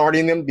 you're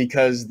starting them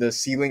because the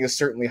ceiling is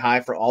certainly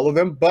high for all of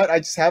them. But I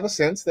just have a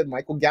sense that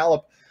Michael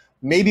Gallup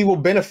maybe will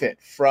benefit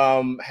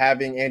from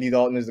having Andy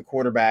Dalton as the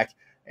quarterback.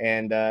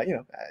 And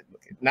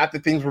not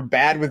that things were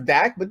bad with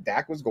Dak, but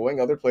Dak was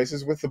going other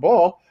places with the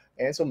ball.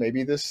 And so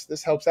maybe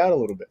this helps out a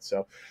little bit.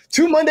 So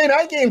 2 Monday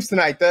night games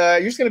tonight.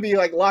 You're just going to be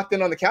like locked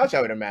in on the couch,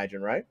 I would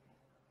imagine, right?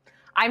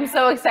 I'm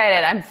so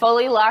excited. I'm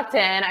fully locked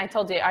in. I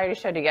already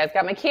showed you guys.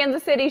 Got my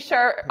Kansas City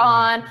shirt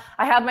on.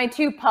 I have my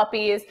 2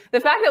 puppies. The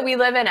fact that we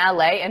live in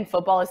LA and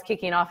football is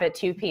kicking off at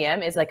 2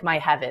 p.m. is like my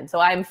heaven. So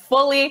I'm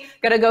fully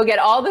going to go get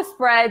all the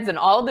spreads and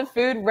all the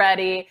food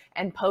ready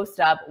and post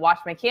up, watch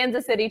my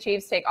Kansas City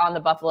Chiefs take on the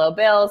Buffalo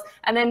Bills,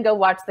 and then go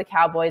watch the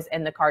Cowboys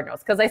and the Cardinals.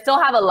 Because I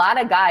still have a lot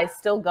of guys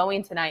still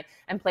going tonight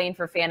and playing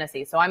for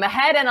fantasy. So I'm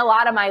ahead in a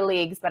lot of my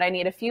leagues, but I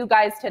need a few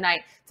guys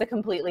tonight to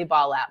completely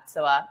ball out.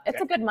 So it's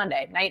a good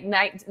Monday.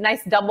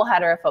 Nice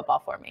doubleheader of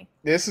football for me.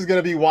 This is going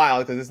to be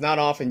wild because it's not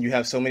often you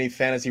have so many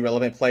fantasy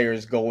relevant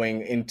players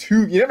going in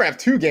 2. You never have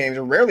 2 games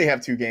or rarely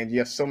have 2 games. You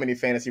have so many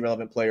fantasy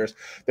relevant players.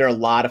 There are a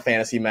lot of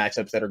fantasy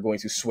matchups that are going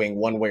to swing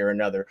one way or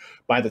another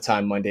by the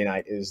time Monday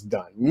night is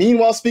done.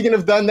 Meanwhile, speaking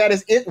of done, that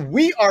is it.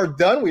 We are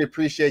done. We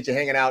appreciate you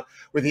hanging out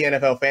with the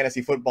NFL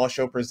Fantasy Football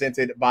Show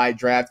presented by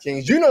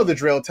DraftKings. You know the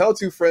drill. Tell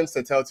 2 friends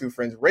to tell 2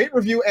 friends. Rate,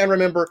 review, and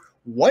remember,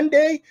 one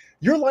day,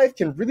 your life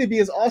can really be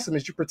as awesome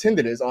as you pretend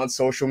it is on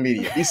social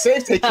media. Be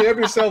safe, take care of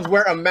yourselves,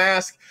 wear a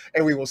mask,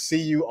 and we will see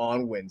you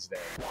on Wednesday.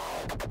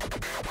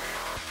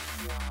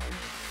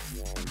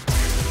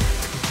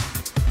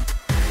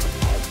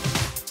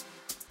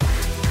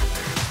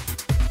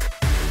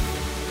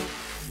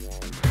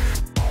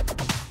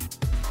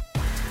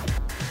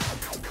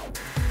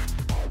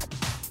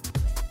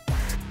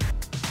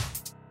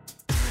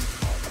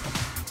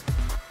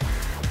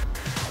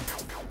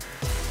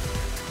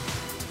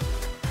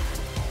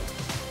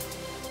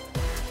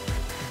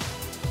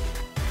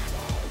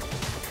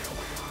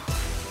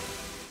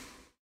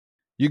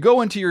 You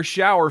go into your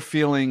shower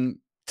feeling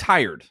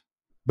tired,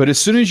 but as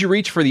soon as you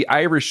reach for the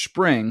Irish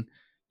Spring,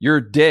 your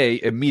day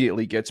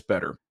immediately gets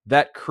better.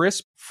 That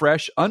crisp,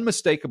 fresh,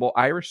 unmistakable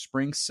Irish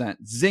Spring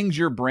scent zings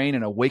your brain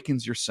and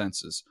awakens your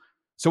senses.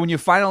 So when you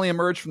finally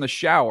emerge from the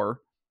shower,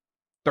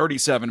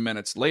 37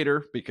 minutes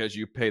later, because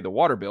you pay the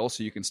water bill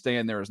so you can stay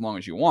in there as long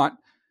as you want,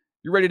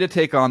 you're ready to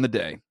take on the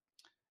day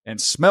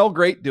and smell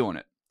great doing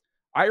it.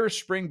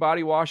 Irish Spring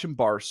Body Wash and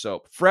Bar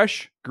Soap.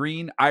 Fresh,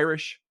 green,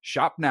 Irish.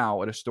 Shop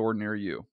now at a store near you.